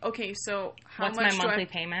they're like, okay, so how much? What's my monthly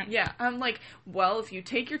payment? Yeah, I'm like, well, if you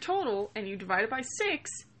take your total and you divide it by 6,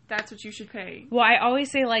 that's what you should pay. Well, I always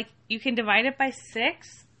say you can divide it by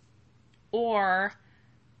 6, or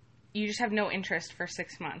you just have no interest for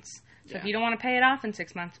 6 months. So if you don't want to pay it off in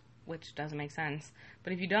 6 months, which doesn't make sense.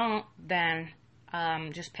 But if you don't, then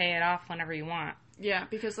just pay it off whenever you want. Yeah,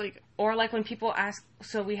 because Or when people ask,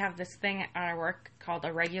 so we have this thing at our work called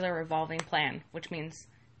a regular revolving plan, which means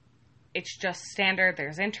it's just standard,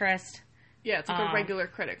 there's interest. Yeah, it's like a regular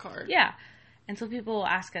credit card. Yeah. And so people will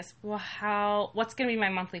ask us, well, what's going to be my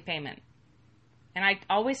monthly payment? And I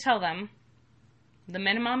always tell them the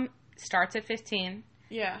minimum starts at $15.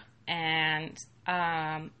 Yeah. And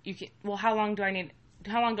you can. Well, how long do I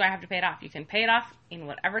have to pay it off? You can pay it off in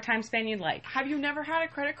whatever time span you'd like. Have you never had a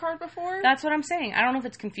credit card before? That's what I'm saying. I don't know if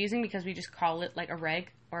it's confusing because we just call it like a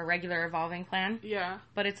reg or a regular evolving plan. Yeah.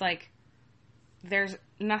 But it's like there's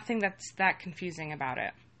nothing that's that confusing about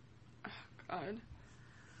it. Oh, God.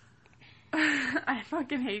 I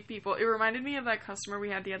fucking hate people. It reminded me of that customer we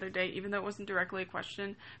had the other day, even though it wasn't directly a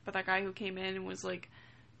question, but that guy who came in and was like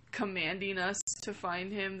commanding us to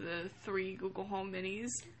find him the 3 Google Home Minis.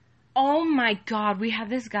 Oh my God, we had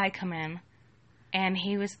this guy come in and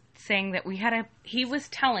he was saying that he was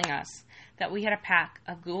telling us that we had a pack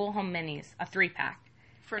of Google Home Minis, a 3-pack.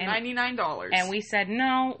 For $99. And we said,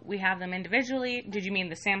 no, we have them individually. Did you mean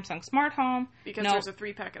the Samsung Smart Home? Because no. There's a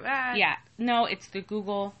 3-pack of that. Yeah. No, it's the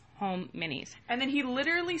Google Home Minis. And then he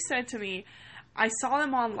literally said to me, I saw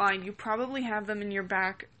them online. You probably have them in your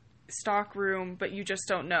back stock room, but you just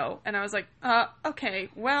don't know. And I was like, okay,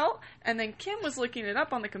 well. And then Kim was looking it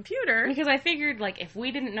up on the computer. Because I figured, like, if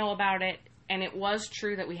we didn't know about it, and it was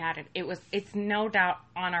true that we had it, it's no doubt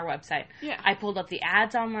on our website. Yeah. I pulled up the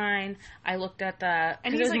ads online. I looked at the...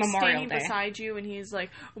 And he's, like, Memorial standing Day. beside you, and he's like,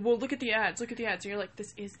 well, look at the ads. And you're like,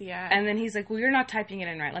 this is the ad. And then he's like, well, you're not typing it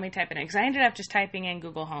in right. Let me type it in. Because I ended up just typing in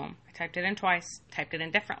Google Home. I typed it in twice, typed it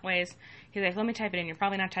in different ways. He's like, let me type it in. You're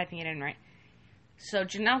probably not typing it in right. So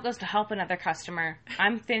Janelle goes to help another customer.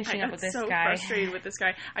 I'm finishing up with this guy. I'm so frustrated with this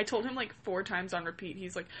guy. I told him like 4 times on repeat.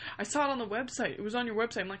 He's like, I saw it on the website. It was on your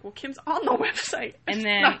website. I'm like, well, Kim's on the website. And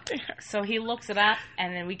then, so he looks it up,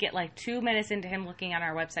 and then we get like 2 minutes into him looking on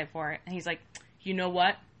our website for it. And he's like, you know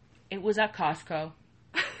what? It was at Costco.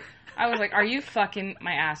 I was like, are you fucking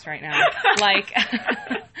my ass right now? Like,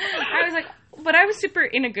 I was like, but I was super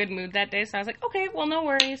in a good mood that day, so I was like, okay, well, no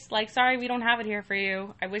worries. Like, sorry, we don't have it here for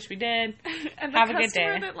you. I wish we did. And the have a good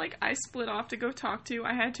customer day. that, like, I split off to go talk to,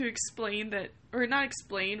 I had to explain that, or not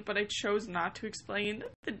explain, but I chose not to explain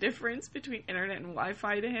the difference between internet and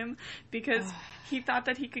Wi-Fi to him, because he thought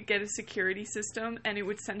that he could get a security system, and it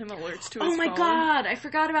would send him alerts to his phone. Oh my God, I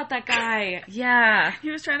forgot about that guy. Yeah.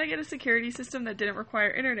 He was trying to get a security system that didn't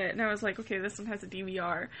require internet, and I was like, okay, this one has a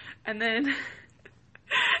DVR. And then...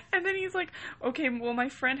 And then he's like, okay, well, my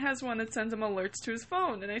friend has one that sends him alerts to his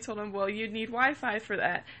phone. And I told him, well, you'd need Wi-Fi for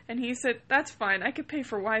that. And he said, that's fine. I could pay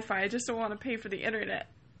for Wi-Fi. I just don't want to pay for the internet.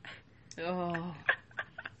 Oh,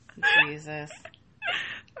 Jesus.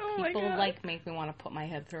 Oh, my People, God. like, make me want to put my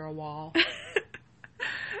head through a wall.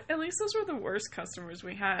 At least those were the worst customers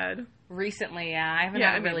we had. Recently, yeah. I haven't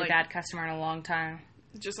had a really bad customer in a long time.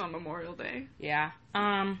 Just on Memorial Day. Yeah.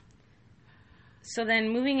 So then,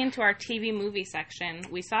 moving into our TV movie section,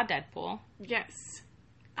 we saw Deadpool. Yes.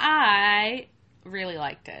 I really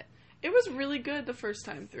liked it. It was really good the first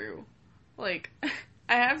time through. Like,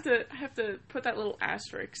 I have to put that little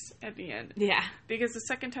asterisk at the end. Yeah. Because the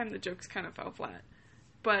second time the jokes kind of fell flat.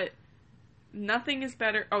 But nothing is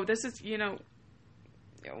better. Oh, this is,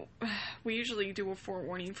 we usually do a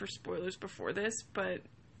forewarning for spoilers before this, but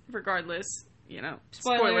regardless,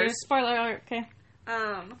 spoilers. Spoiler alert, okay.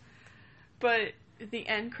 But the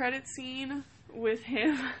end credit scene with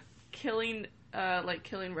him killing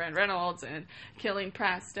Ryan Reynolds and killing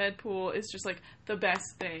Pratt's Deadpool is just, like, the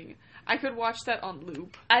best thing. I could watch that on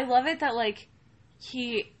loop. I love it that, like,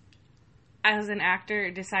 he, as an actor,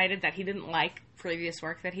 decided that he didn't like previous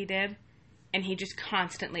work that he did, and he just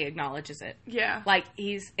constantly acknowledges it. Yeah. Like,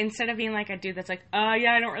 he's, instead of being like a dude that's like,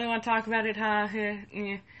 yeah, I don't really want to talk about it,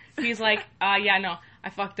 he's like, yeah, no, I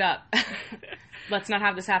fucked up. Let's not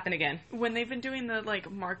have this happen again. When they've been doing the,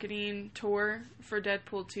 like, marketing tour for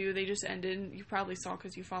Deadpool 2, they just ended, you probably saw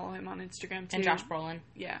because you follow him on Instagram, too. And Josh Brolin.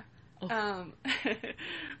 Yeah. Oh.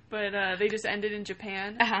 But they just ended in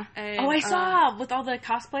Japan. Uh-huh. And, I saw, with all the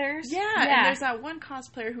cosplayers. Yeah, and there's that one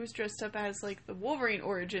cosplayer who was dressed up as, like, the Wolverine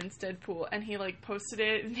Origins Deadpool, and he, like, posted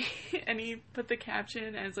it, and he put the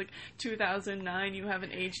caption as, like, 2009, you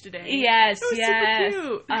haven't aged a day. Yes, it was yes. super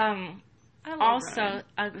cute. I love also, Ryan.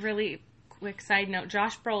 a really quick side note,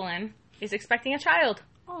 Josh Brolin is expecting a child.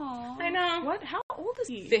 Aww. I know. What? How old is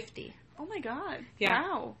he? 50. Oh my God. Yeah.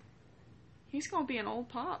 Wow. He's gonna be an old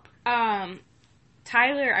pop.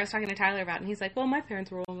 Tyler, I was talking to Tyler about it, and he's like, well, my parents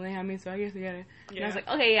were old when they had me, so I guess we get it. Yeah. And I was like,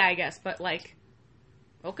 okay, yeah, I guess, but, like,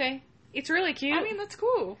 okay. It's really cute. I mean, that's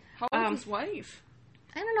cool. How old is his wife?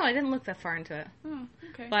 I don't know, I didn't look that far into it. Oh,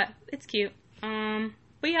 okay. But it's cute.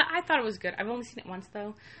 But yeah, I thought it was good. I've only seen it once,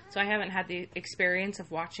 though, so I haven't had the experience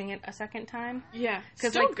of watching it a second time. Yeah,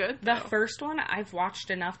 Because, still like, good, the though. first one I've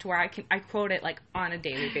watched enough to where I quote it, like, on a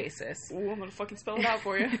daily basis. Ooh, I'm gonna fucking spell it out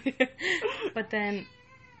for you. But then,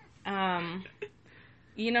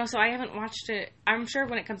 so I haven't watched it. I'm sure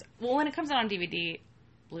when it comes out on DVD,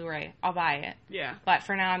 Blu-ray, I'll buy it. Yeah. But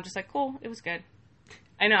for now, I'm just like, cool, it was good.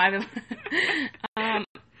 I know, I've been...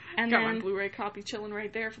 and Got then, my Blu-ray copy chilling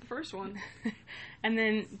right there for the first one. And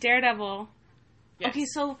then Daredevil. Yes. Okay,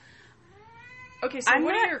 so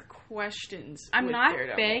what are your questions I'm with not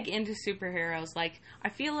Daredevil? big into superheroes. Like, I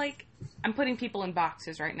feel like I'm putting people in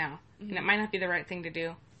boxes right now. Mm-hmm. And it might not be the right thing to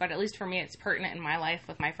do. But at least for me, it's pertinent in my life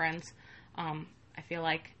with my friends. I feel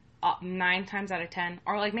like 9 times out of 10,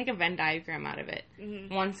 or like make a Venn diagram out of it.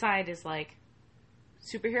 Mm-hmm. One side is like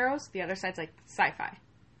superheroes. The other side's like sci-fi.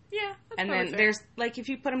 Yeah. And then there's, like, if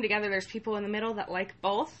you put them together, there's people in the middle that like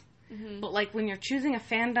both. Mm-hmm. But, like, when you're choosing a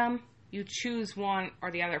fandom, you choose one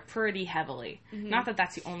or the other pretty heavily. Mm-hmm. Not that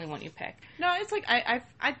that's the only one you pick. No, it's like,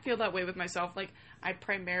 I feel that way with myself. Like, I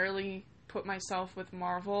primarily put myself with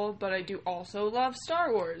Marvel, but I do also love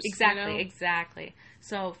Star Wars. Exactly, you know? Exactly.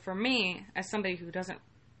 So, for me, as somebody who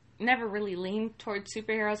never really leaned towards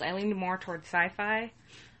superheroes, I leaned more towards sci-fi.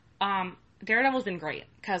 Daredevil's been great,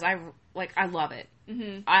 because I love it.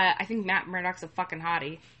 Mm-hmm. I think Matt Murdock's a fucking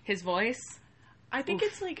hottie. His voice... I think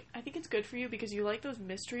it's good for you because you like those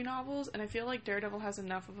mystery novels, and I feel like Daredevil has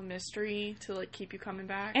enough of a mystery to, like, keep you coming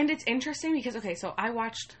back. And it's interesting because, okay, so I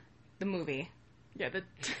watched the movie. Yeah,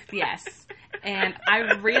 Yes. And I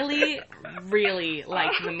really, really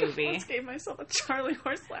liked the movie. I almost gave myself a Charlie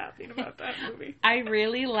horse laughing about that movie. I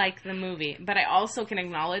really like the movie, but I also can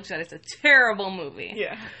acknowledge that it's a terrible movie.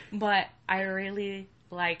 Yeah. But I really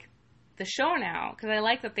like the show now, because I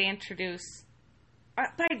like that they introduce...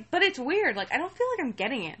 But it's weird. Like, I don't feel like I'm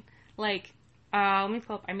getting it. Like, let me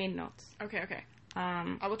pull up... I made notes. Okay.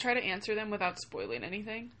 I will try to answer them without spoiling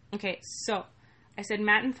anything. Okay, so... I said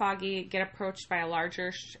Matt and Foggy get approached by a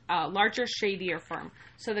larger, shadier firm.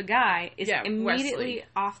 So the guy is immediately Wesley.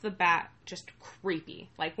 Off the bat just creepy.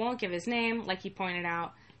 Like, won't give his name, like he pointed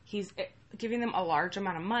out. He's giving them a large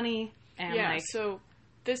amount of money. And yeah, so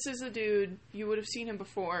this is a dude, you would have seen him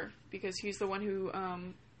before, because he's the one who,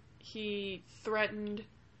 he threatened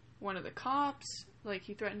one of the cops. Like,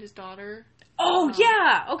 he threatened his daughter. Oh,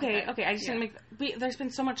 yeah! Okay. I just didn't make... There's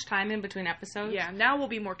been so much time in between episodes. Yeah, now we'll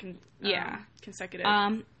be more consecutive.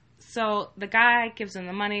 So the guy gives them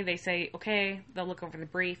the money. They say, okay, they'll look over the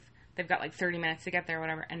brief. They've got like 30 minutes to get there or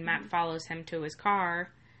whatever. And Matt follows him to his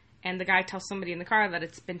car. And the guy tells somebody in the car that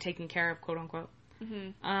it's been taken care of, quote unquote.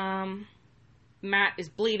 Mm-hmm. Matt is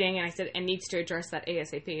bleeding, and I said, and needs to address that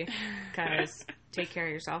ASAP. Because take care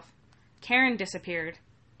of yourself. Karen disappeared.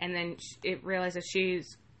 And then it realized that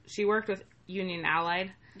she worked with Union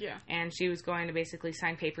Allied. Yeah. And she was going to basically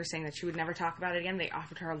sign papers saying that she would never talk about it again. They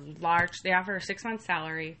offered her a 6-month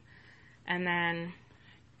salary. And then,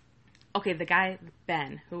 okay, the guy,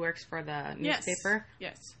 Ben, who works for the newspaper.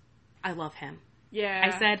 Yes. I love him. Yeah.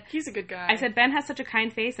 I said, he's a good guy. I said, Ben has such a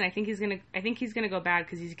kind face, and I think he's gonna go bad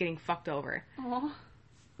because he's getting fucked over. Aw.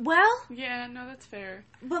 Well, yeah, no, that's fair.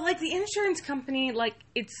 But, like, the insurance company, like,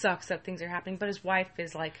 it sucks that things are happening, but his wife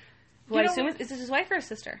is, like, who I assume is this his wife or his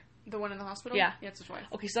sister? The one in the hospital? Yeah. Yeah, it's his wife.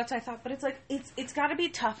 Okay, so that's what I thought, but it's, like, it's gotta be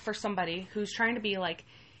tough for somebody who's trying to be, like,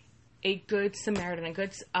 a good Samaritan,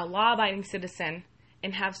 a law-abiding citizen,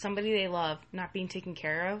 and have somebody they love not being taken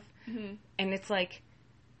care of, and it's, like,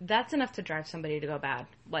 that's enough to drive somebody to go bad.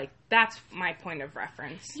 Like, that's my point of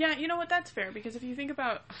reference. Yeah, you know what, that's fair, because if you think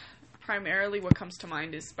about... primarily what comes to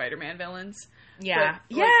mind is Spider-Man villains. Yeah.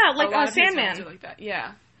 But, like Sandman. Are like that.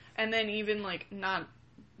 Yeah. And then even, like, not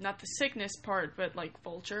the sickness part, but, like,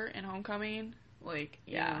 Vulture in Homecoming. Like,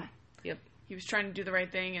 yeah. Yep. He was trying to do the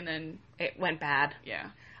right thing, and then... it went bad. Yeah.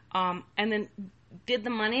 And then, did the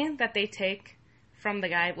money that they take from the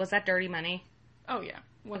guy, was that dirty money? Oh, yeah.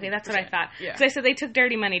 100%. Okay, that's what I thought. Yeah. Because I said they took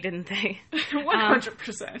dirty money, didn't they?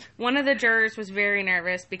 100%. One of the jurors was very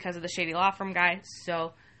nervous because of the shady law firm guy,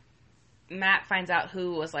 so... Matt finds out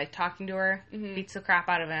who was, like, talking to her, beats the crap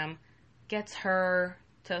out of him, gets her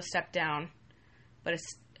to step down, but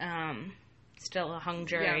it's still a hung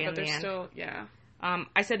jury in the end.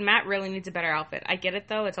 I said Matt really needs a better outfit. I get it,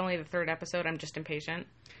 though. It's only the 3rd episode. I'm just impatient.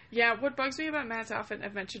 Yeah, what bugs me about Matt's outfit, and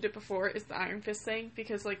I've mentioned it before, is the Iron Fist thing,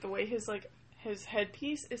 because, like, the way his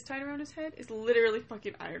headpiece is tied around his head is literally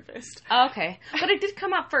fucking Iron Fist. Oh, okay. But it did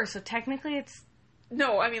come up first, so technically it's...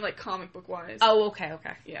 No, I mean, like, comic book-wise. Oh, okay.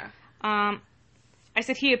 Yeah. I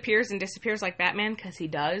said he appears and disappears like Batman, because he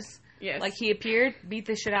does. Yes. Like, he appeared, beat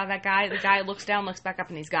the shit out of that guy, the guy looks down, looks back up,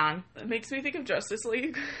 and he's gone. That makes me think of Justice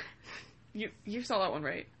League. You saw that one,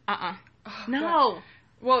 right? Oh, no. God.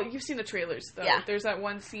 Well, you've seen the trailers, though. Yeah. There's that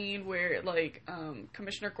one scene where, like,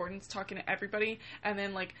 Commissioner Gordon's talking to everybody, and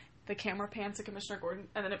then, like, the camera pans to Commissioner Gordon,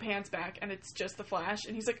 and then it pans back, and it's just the Flash,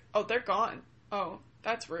 and he's like, oh, they're gone. Oh,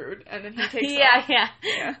 that's rude. And then he takes off.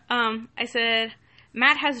 Yeah. I said...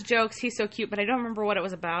 Matt has jokes. He's so cute, but I don't remember what it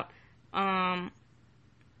was about.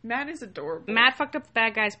 Matt is adorable. Matt fucked up the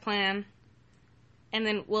bad guy's plan, and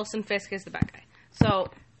then Wilson Fisk is the bad guy. So,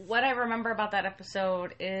 what I remember about that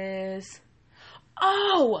episode is...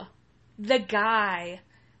 Oh! The guy.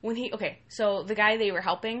 So the guy they were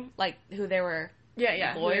helping, like, who they were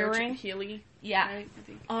lawyering. Healy. Yeah. Right, I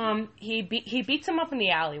think. He beats him up in the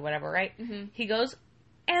alley, whatever, right? Mm-hmm. He goes...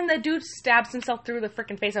 And the dude stabs himself through the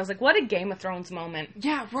freaking face. I was like, what a Game of Thrones moment.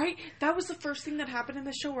 Yeah, right? That was the first thing that happened in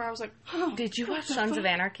the show where I was like, oh, did you watch Sons of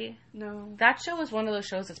Anarchy? No. That show is one of those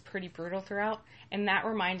shows that's pretty brutal throughout. And that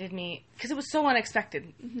reminded me, because it was so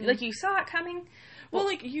unexpected. Mm-hmm. Like, you saw it coming. Well,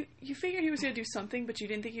 like, you figured he was going to do something, but you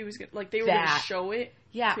didn't think he was going to, like, they were going to show it.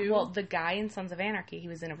 Yeah, too. Well, the guy in Sons of Anarchy, he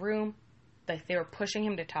was in a room, like, they were pushing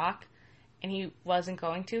him to talk, and he wasn't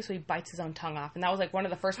going to, so he bites his own tongue off. And that was, like, one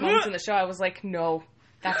of the first moments in the show I was like, no.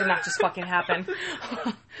 That did not just fucking happen.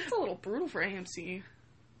 It's a little brutal for AMC.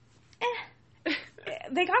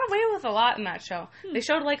 They got away with a lot in that show. They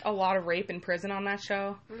showed, like, a lot of rape in prison on that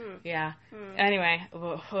show. Yeah. Anyway.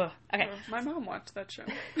 Okay. My mom watched that show.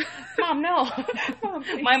 Mom, no.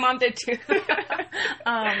 My mom did, too.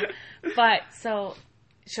 But, so,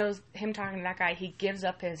 shows him talking to that guy. He gives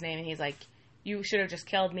up his name, and he's like, you should have just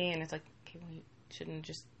killed me. And it's like, okay, well, you should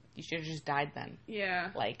have just died then.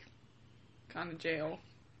 Yeah. Like. Gone to jail.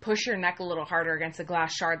 Push your neck a little harder against the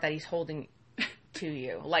glass shard that he's holding to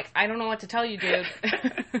you. Like, I don't know what to tell you, dude.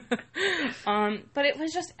 But it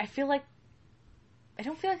was just, I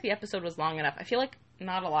don't feel like the episode was long enough. I feel like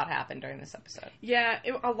not a lot happened during this episode. Yeah,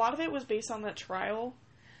 a lot of it was based on that trial,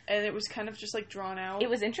 and it was kind of just, like, drawn out. It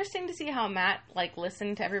was interesting to see how Matt, like,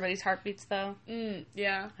 listened to everybody's heartbeats, though.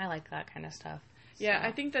 Yeah. I like that kind of stuff. Yeah, so.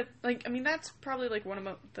 I think that, like, I mean, that's probably, like, one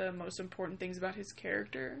of the most important things about his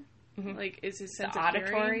character. Mm-hmm. Like, is his sense of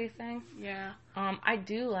auditory hearing. Thing. Yeah. I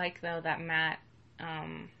do like, though, that Matt,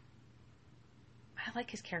 I like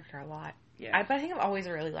his character a lot. Yeah. But I think I've always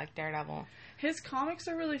really liked Daredevil. His comics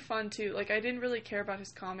are really fun, too. Like, I didn't really care about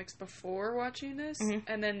his comics before watching this. Mm-hmm.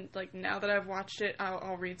 And then, like, now that I've watched it,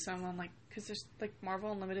 I'll read some on, like, because there's, like,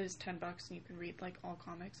 Marvel Unlimited is $10 and you can read, like, all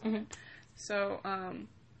comics on it. So,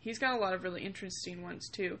 he's got a lot of really interesting ones,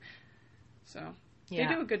 too. So... Yeah.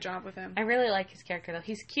 They do a good job with him. I really like his character, though.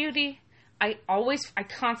 He's cutie. I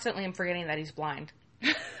constantly am forgetting that he's blind.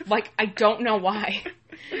 Like, I don't know why.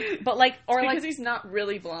 But, like, or it's like... because he's not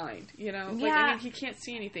really blind, you know? Yeah. Like, I mean, he can't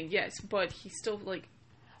see anything, yes, but he still, like,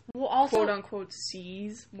 also, quote-unquote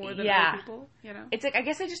sees more than other people, you know? It's like, I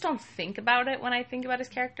guess I just don't think about it when I think about his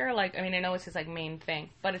character. Like, I mean, I know it's his, like, main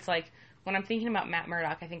thing. But it's like, when I'm thinking about Matt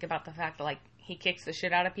Murdock, I think about the fact that, like, he kicks the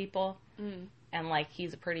shit out of people. And, like,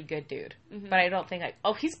 he's a pretty good dude. Mm-hmm. But I don't think, like,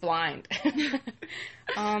 oh, he's blind.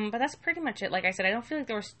 But that's pretty much it. Like I said, I don't feel like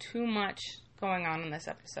there was too much going on in this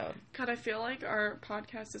episode. God, I feel like our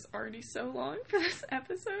podcast is already so long for this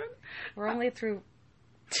episode. We're only through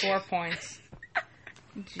 4 points.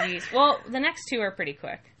 Jeez. Well, the next two are pretty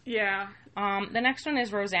quick. Yeah. The next one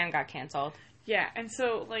is Roseanne got canceled. Yeah, and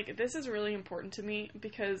so, like, this is really important to me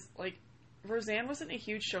because, like, Roseanne wasn't a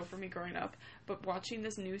huge show for me growing up, but watching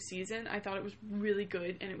this new season, I thought it was really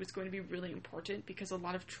good, and it was going to be really important because a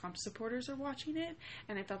lot of Trump supporters are watching it,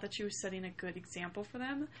 and I thought that she was setting a good example for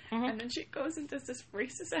them, and then she goes and does this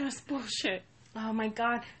racist-ass bullshit. Oh my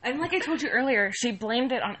god. And like I told you earlier, she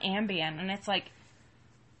blamed it on Ambien, and it's like...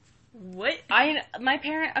 What? My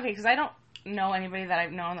parent... Okay, because I don't know anybody that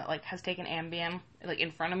I've known that, like, has taken Ambien, like,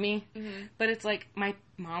 in front of me, but it's like, my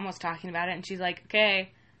mom was talking about it, and she's like, okay...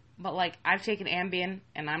 But, like, I've taken Ambien,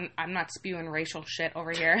 and I'm not spewing racial shit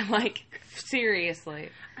over here. Like, seriously.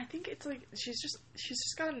 I think it's, like, she's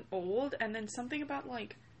just gotten old, and then something about,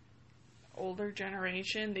 like, older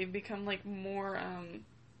generation, they've become, like, more,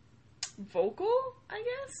 vocal, I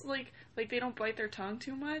guess? Like, they don't bite their tongue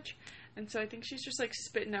too much. And so I think she's just, like,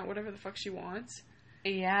 spitting out whatever the fuck she wants.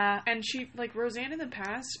 Yeah. And she, like, Roseanne in the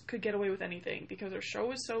past could get away with anything, because her show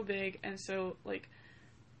was so big, and so, like...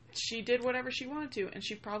 She did whatever she wanted to, and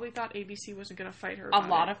she probably thought ABC wasn't going to fight her about A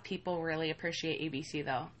lot of people really appreciate ABC,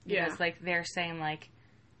 though. Because, yeah. like, they're saying, like,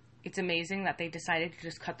 it's amazing that they decided to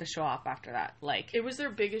just cut the show off after that. Like... It was their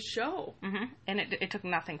biggest show. Mm-hmm. And it took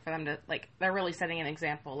nothing for them to, like, they're really setting an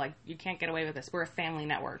example. Like, you can't get away with this. We're a family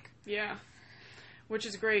network. Yeah. Which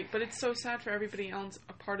is great, but it's so sad for everybody else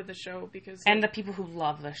a part of the show, because... And the people who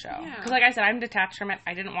love the show. Yeah. Because, like I said, I'm detached from it.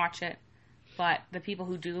 I didn't watch it. But the people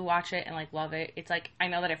who do watch it and, like, love it, it's like, I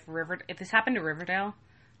know that if this happened to Riverdale,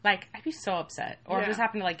 like, I'd be so upset. Or if this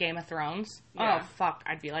happened to, like, Game of Thrones, oh, fuck,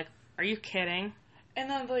 I'd be like, are you kidding? And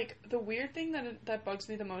then, like, the weird thing that bugs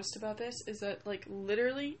me the most about this is that, like,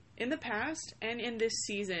 literally, in the past and in this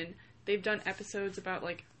season, they've done episodes about,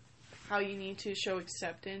 like, how you need to show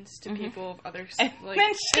acceptance to people of other And like.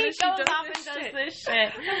 then she and goes off and does this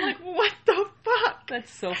shit. I'm like, what the fuck?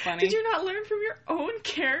 That's so funny. Did you not learn from your own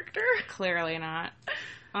character? Clearly not.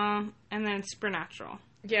 And then Supernatural.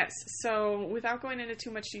 Yes. So without going into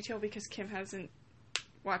too much detail, because Kim hasn't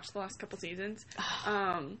watched the last couple seasons,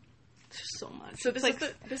 There's so much. so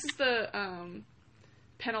this is the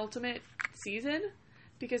penultimate season,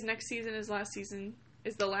 because next season is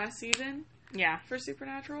the last season Yeah. for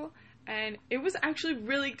Supernatural, and it was actually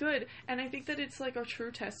really good, and I think that it's like a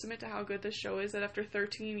true testament to how good this show is, that after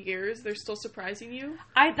 13 years they're still surprising you.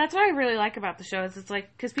 That's what I really like about the show, is it's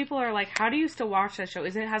like, because people are like, how do you still watch that show?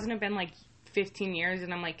 Hasn't it been like 15 years?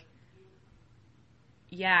 And I'm like,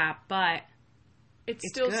 yeah, but It's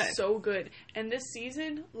it's still good. so good. And this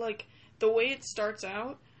season, like, the way it starts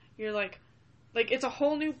out, you're like, it's a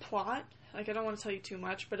whole new plot. Like, I don't want to tell you too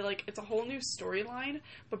much, but, like, it's a whole new storyline.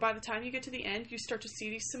 But by the time you get to the end, you start to see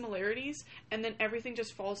these similarities, and then everything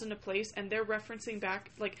just falls into place, and they're referencing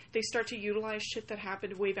back, like, they start to utilize shit that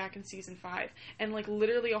happened way back in season 5. And, like,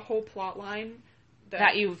 literally a whole plot line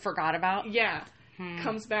that you forgot about. Yeah,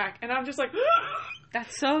 comes back. And I'm just like,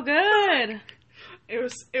 That's so good. It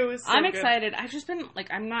was so I'm good. excited. I've just been, like,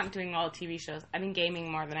 I'm not doing all TV shows. I've been gaming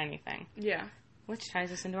more than anything. Yeah. Which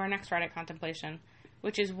ties us into our next Reddit contemplation,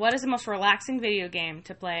 which is, what is the most relaxing video game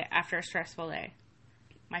to play after a stressful day?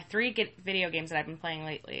 My 3 video games that I've been playing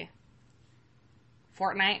lately.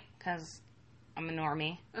 Fortnite, because I'm a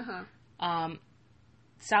normie. Uh-huh.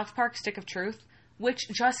 South Park Stick of Truth, which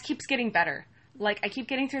just keeps getting better. Like, I keep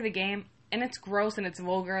getting through the game, and it's gross and it's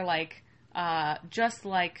vulgar, like, just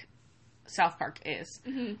like South Park is.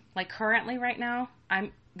 Mm-hmm. Like, currently, right now,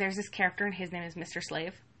 there's this character, and his name is Mr.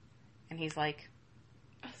 Slave. And he's like...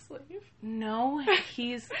 A slave? No,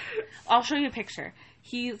 I'll show you a picture.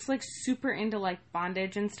 He's, like, super into, like,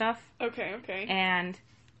 bondage and stuff. Okay. And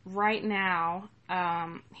right now,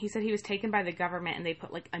 he said he was taken by the government, and they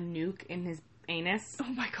put, like, a nuke in his anus.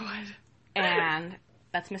 Oh my god. And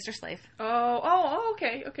that's Mr. Slave. Oh,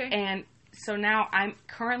 okay. And so now I'm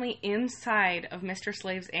currently inside of Mr.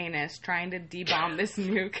 Slave's anus trying to debomb this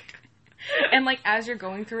nuke. And, like, as you're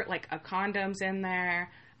going through it, like, a condom's in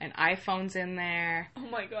there, an iPhone's in there. Oh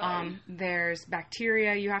my god. There's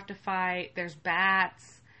bacteria you have to fight. There's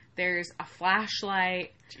bats. There's a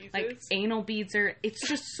flashlight. Jesus. Like, anal beads are... It's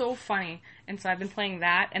just so funny. And so I've been playing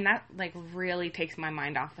that, and that, like, really takes my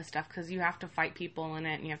mind off of stuff, because you have to fight people in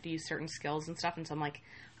it, and you have to use certain skills and stuff, and so I'm, like,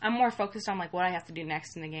 I'm more focused on, like, what I have to do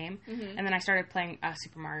next in the game. Mm-hmm. And then I started playing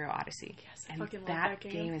Super Mario Odyssey. Yes, I and fucking love that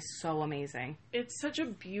game. is so amazing. It's such a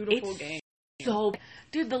beautiful game. So...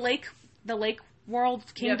 Dude, the Lake World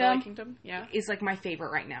Kingdom, the Lake Kingdom, yeah, is, like, my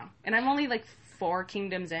favorite right now. And I'm only, like, 4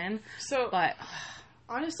 kingdoms in. So... But...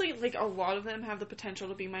 Honestly, like, a lot of them have the potential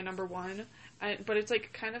to be my number 1, but it's,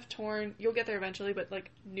 like, kind of torn. You'll get there eventually, but,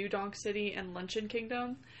 like, New Donk City and Luncheon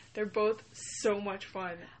Kingdom, they're both so much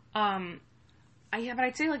fun. Yeah, but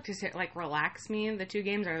I'd say, like, to, like, relax me, the 2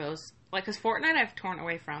 games are those, like, because Fortnite I've torn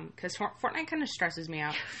away from, because Fortnite kind of stresses me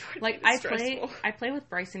out. Like, I play with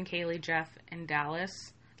Bryson, Kaylee, Jeff, and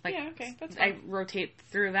Dallas. Like, yeah, okay, that's fine. I rotate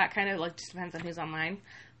through that kind of, like, just depends on who's online.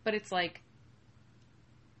 But it's, like,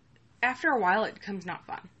 after a while, it becomes not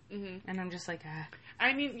fun. Mm-hmm. And I'm just like,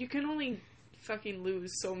 I mean, you can only fucking lose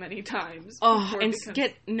so many times. Oh, and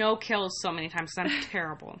get no kills so many times, because I'm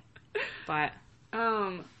terrible. But...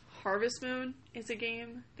 Harvest Moon is a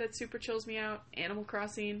game that super chills me out. Animal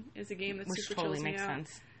Crossing is a game that super totally chills me out.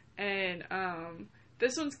 makes sense. And,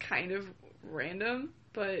 this one's kind of random,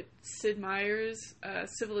 but Sid Meier's,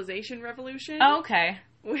 Civilization Revolution. Oh, okay.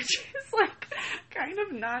 Which is, like, kind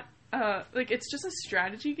of not, like, it's just a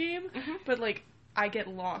strategy game, but, like, I get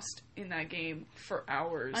lost in that game for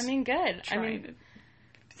hours. I mean, good. Trying to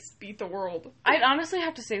just beat the world. I'd honestly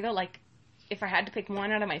have to say, though, like, if I had to pick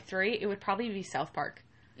one out of my 3, it would probably be South Park.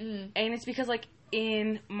 And it's because, like,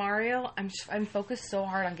 in Mario, I'm focused so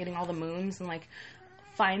hard on getting all the moons and, like,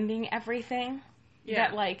 finding everything. Yeah.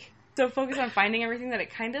 That, like, so focused on finding everything that it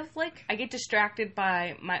kind of, like, I get distracted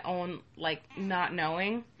by my own, like, not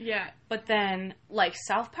knowing. Yeah. But then, like,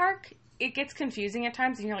 South Park, it gets confusing at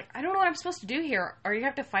times, and you're like, I don't know what I'm supposed to do here. Or you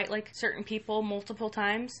have to fight, like, certain people multiple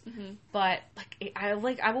times. Mm-hmm. But, like, I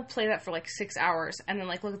will play that for, like, 6 hours, and then,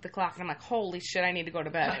 like, look at the clock, and I'm like, holy shit, I need to go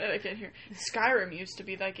to bed. I can't hear. Skyrim used to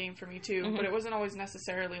be that game for me, too, but it wasn't always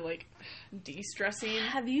necessarily, like, de-stressing.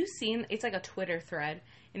 Have you seen, it's like a Twitter thread,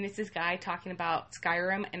 and it's this guy talking about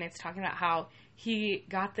Skyrim, and it's talking about how he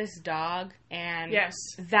got this dog, and Yes.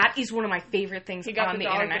 that is one of my favorite things He got on the the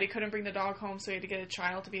dog, internet. but he couldn't bring the dog home, so he had to get a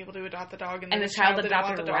child to be able to adopt the dog. And And then the child didn't want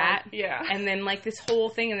adopted the a rat. dog. Yeah. And then, like, this whole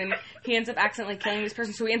thing, and then he ends up accidentally killing this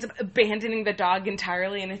person, so he ends up abandoning the dog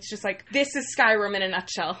entirely, and it's just like, this is Skyrim in a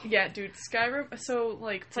nutshell. Yeah, dude, Skyrim, so,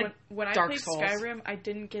 like, like when I Dark played Souls. Skyrim, I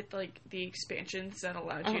didn't get, like, the expansions that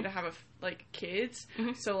allowed you to have, kids.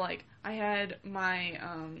 Mhm. So, like, I had my,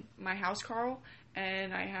 my house Carl,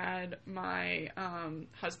 and I had my,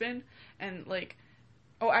 husband, and, like,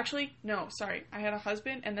 oh, actually, no, sorry. I had a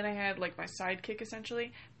husband, and then I had, like, my sidekick,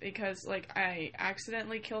 essentially, because, like, I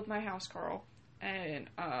accidentally killed my house Carl. And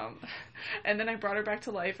then I brought her back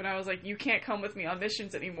to life, and I was like, you can't come with me on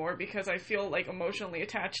missions anymore because I feel, like, emotionally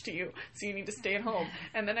attached to you, so you need to stay at home.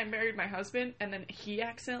 And then I married my husband, and then he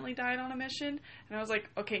accidentally died on a mission, and I was like,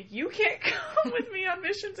 okay, you can't come with me on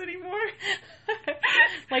missions anymore.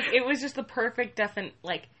 Like, it was just the perfect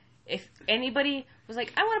like, if anybody was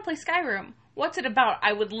like, I want to play Skyrim, what's it about?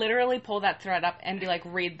 I would literally pull that thread up and be like,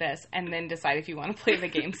 read this, and then decide if you want to play the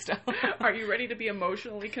game still. Are you ready to be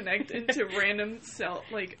emotionally connected to random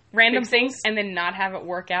random pixels? things, and then not have it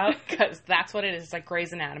work out? Because that's what it is. It's like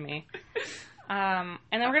Grey's Anatomy. And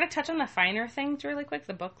then we're going to touch on the finer things really quick,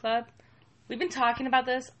 the book club. We've been talking about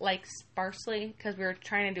this, like, sparsely, because we were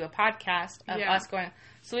trying to do a podcast of us going...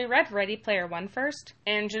 So we read Ready Player One first,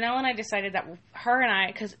 and Janelle and I decided that her and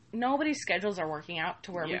I... Because nobody's schedules are working out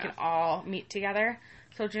to where we can all meet together.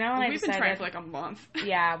 So Janelle and I We've decided... been trying for, like, a month.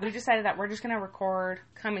 Yeah, we decided that we're just going to record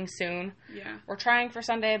coming soon. Yeah. We're trying for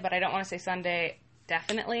Sunday, but I don't want to say Sunday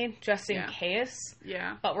definitely, just in case.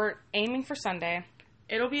 Yeah. But we're aiming for Sunday.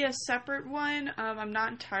 It'll be a separate one. I'm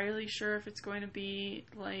not entirely sure if it's going to be,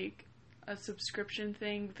 like... a subscription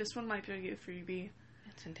thing. This one might be a freebie.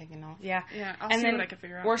 It's been taking all. Yeah. Yeah, I'll and see then what I can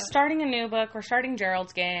figure out. We're starting a new book. We're starting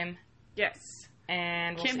Gerald's Game. Yes.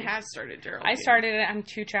 And Kim has started Gerald's I Game. started it. I'm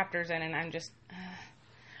 2 chapters in, and I'm just...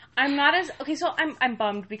 I'm not as... Okay, so I'm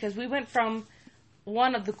bummed because we went from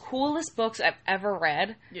one of the coolest books I've ever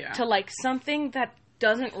read to, like, something that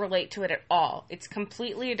doesn't relate to it at all. It's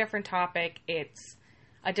completely a different topic. It's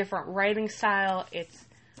a different writing style. It's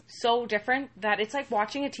so different that it's like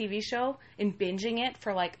watching a TV show and binging it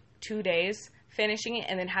for like 2 days, finishing it,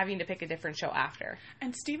 and then having to pick a different show after.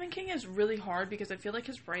 And Stephen King is really hard because I feel like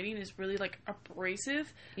his writing is really, like,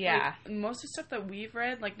 abrasive. Yeah. Like, most of the stuff that we've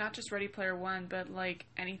read, like, not just Ready Player One, but, like,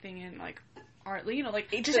 anything in, like, art, you know,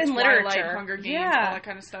 like, just the in Twilight, literature. Hunger Games, all that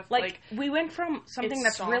kind of stuff. Like, we went from something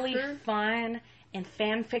that's really softer. fun and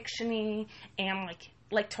fan fiction-y and,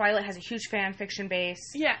 like Twilight has a huge fan fiction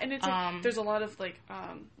base. Yeah, and it's like, there's a lot of, like,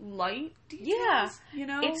 light details, you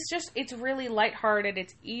know? It's really lighthearted,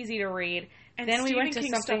 it's easy to read. And then Stephen we went to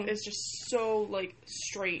King something... stuff is just so, like,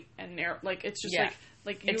 straight and narrow. Like, it's just,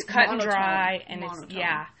 like it's cut and dry, and monotone.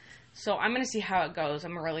 it's, So I'm going to see how it goes.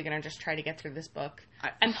 I'm really going to just try to get through this book.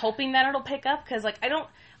 I'm hoping that it'll pick up, because, like,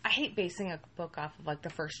 I hate basing a book off of, like, the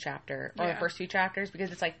first chapter, or the first few chapters,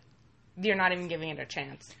 because it's like, you're not even giving it a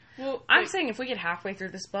chance. Well, I'm saying if we get halfway through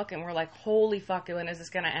this book and we're like, holy fuck, when is this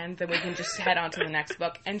going to end? Then we can just head on to the next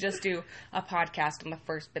book and just do a podcast on the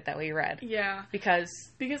first bit that we read. Yeah. Because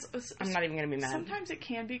I'm not even going to be mad. Sometimes it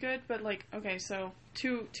can be good, but, like, okay, so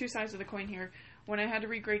two sides of the coin here. When I had to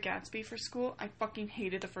read Great Gatsby for school, I fucking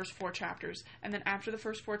hated the first 4 chapters. And then after the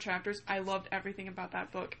first 4 chapters, I loved everything about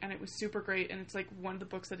that book. And it was super great. And it's, like, one of the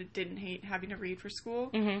books that I didn't hate having to read for school.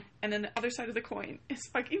 Mm-hmm. And then the other side of the coin is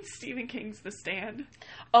fucking Stephen King's The Stand.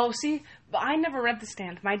 Oh, see? But I never read The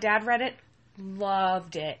Stand. My dad read it,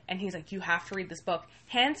 loved it. And he's like, you have to read this book.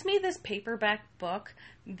 Hands me this paperback book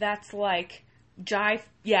that's, like, gigantic.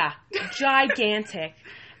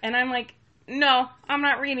 And I'm like... No, I'm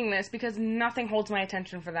not reading this because nothing holds my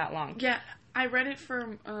attention for that long. Yeah, I read it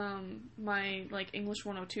for my, like, English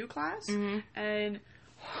 102 class, and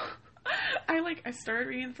I started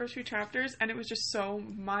reading the first few chapters, and it was just so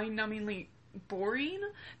mind-numbingly boring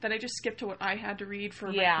that I just skipped to what I had to read for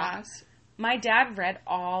my class. My dad read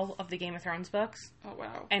all of the Game of Thrones books. Oh,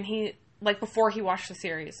 wow. And he, like, before he watched the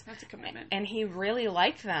series. That's a commitment. And he really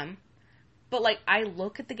liked them. But, like, I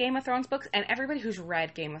look at the Game of Thrones books, and everybody who's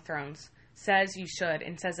read Game of Thrones says you should,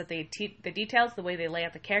 and says that the details, the way they lay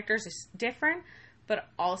out the characters is different, but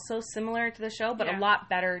also similar to the show, but a lot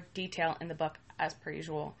better detail in the book, as per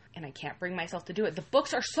usual. And I can't bring myself to do it. The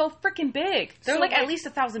books are so freaking big. They're, like, at least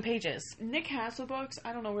 1,000 pages. Nick has the books.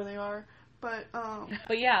 I don't know where they are. But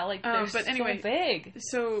yeah, like, they're but anyway, so big.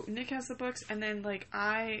 So, Nick has the books, and then, like, what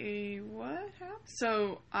happened?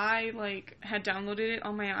 So, I, like, had downloaded it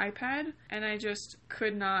on my iPad, and I just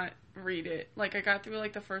could not read it. Like, I got through,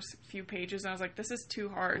 like, the first few pages, and I was like, this is too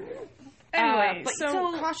hard. Anyway, but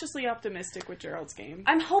so cautiously optimistic with Gerald's game.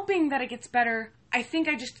 I'm hoping that it gets better. I think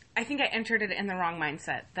I entered it in the wrong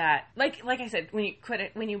mindset. That like I said,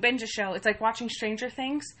 when you binge a show, it's like watching Stranger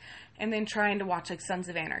Things and then trying to watch like Sons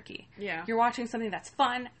of Anarchy. Yeah, you're watching something that's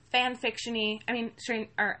fun, fan fiction-y. I mean,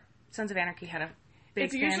 Sons of Anarchy had a big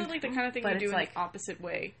it's usually like the kind of thing you do in like, the opposite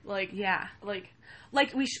way. Like yeah, like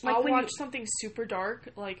I'll watch something super dark.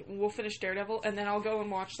 Like we'll finish Daredevil, and then I'll go and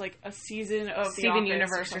watch like a season of Steven The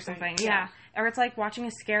Universe or something. Yeah, or it's like watching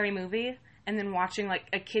a scary movie and then watching like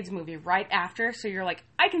a kid's movie right after, so you're like,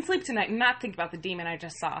 I can sleep tonight and not think about the demon I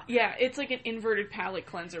just saw. Yeah, it's like an inverted palate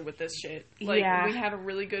cleanser with this shit. Like, we had a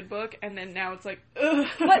really good book, and then now it's like, ugh.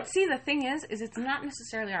 But see, the thing is it's not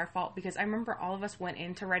necessarily our fault, because I remember all of us went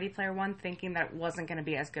into Ready Player One thinking that it wasn't going to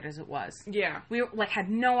be as good as it was. Yeah. We like had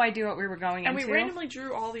no idea what we were going into. And we randomly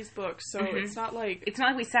drew all these books, so it's not like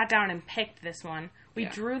we sat down and picked this one. We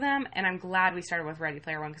drew them, and I'm glad we started with Ready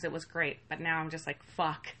Player One, because it was great. But now I'm just like,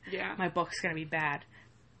 fuck. Yeah. My book's going to be bad.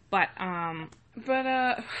 But I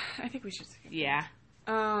think we should skip it. Yeah.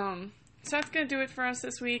 So that's going to do it for us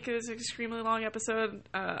this week. It was an extremely long episode.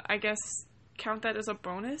 I guess count that as a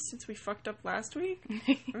bonus since we fucked up last week.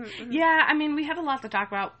 Yeah, I mean, we had a lot to talk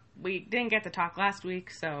about. We didn't get to talk last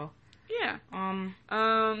week, so... Yeah.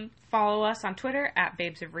 Follow us on Twitter at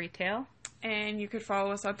Babes of Retail. And you could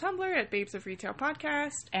follow us on Tumblr at Babes of Retail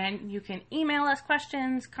Podcast. And you can email us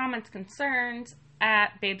questions, comments, concerns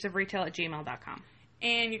at babesofretail@gmail.com.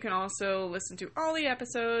 And you can also listen to all the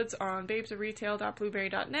episodes on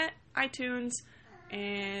babesofretail.blueberry.net, iTunes,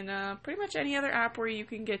 and pretty much any other app where you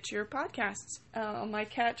can get your podcasts. My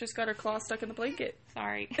cat just got her claw stuck in the blanket.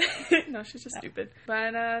 Sorry. No, she's just stupid.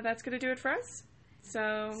 But that's going to do it for us.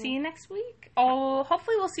 So see you next week. Oh,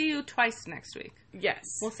 hopefully we'll see you twice next week. Yes.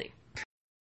 We'll see.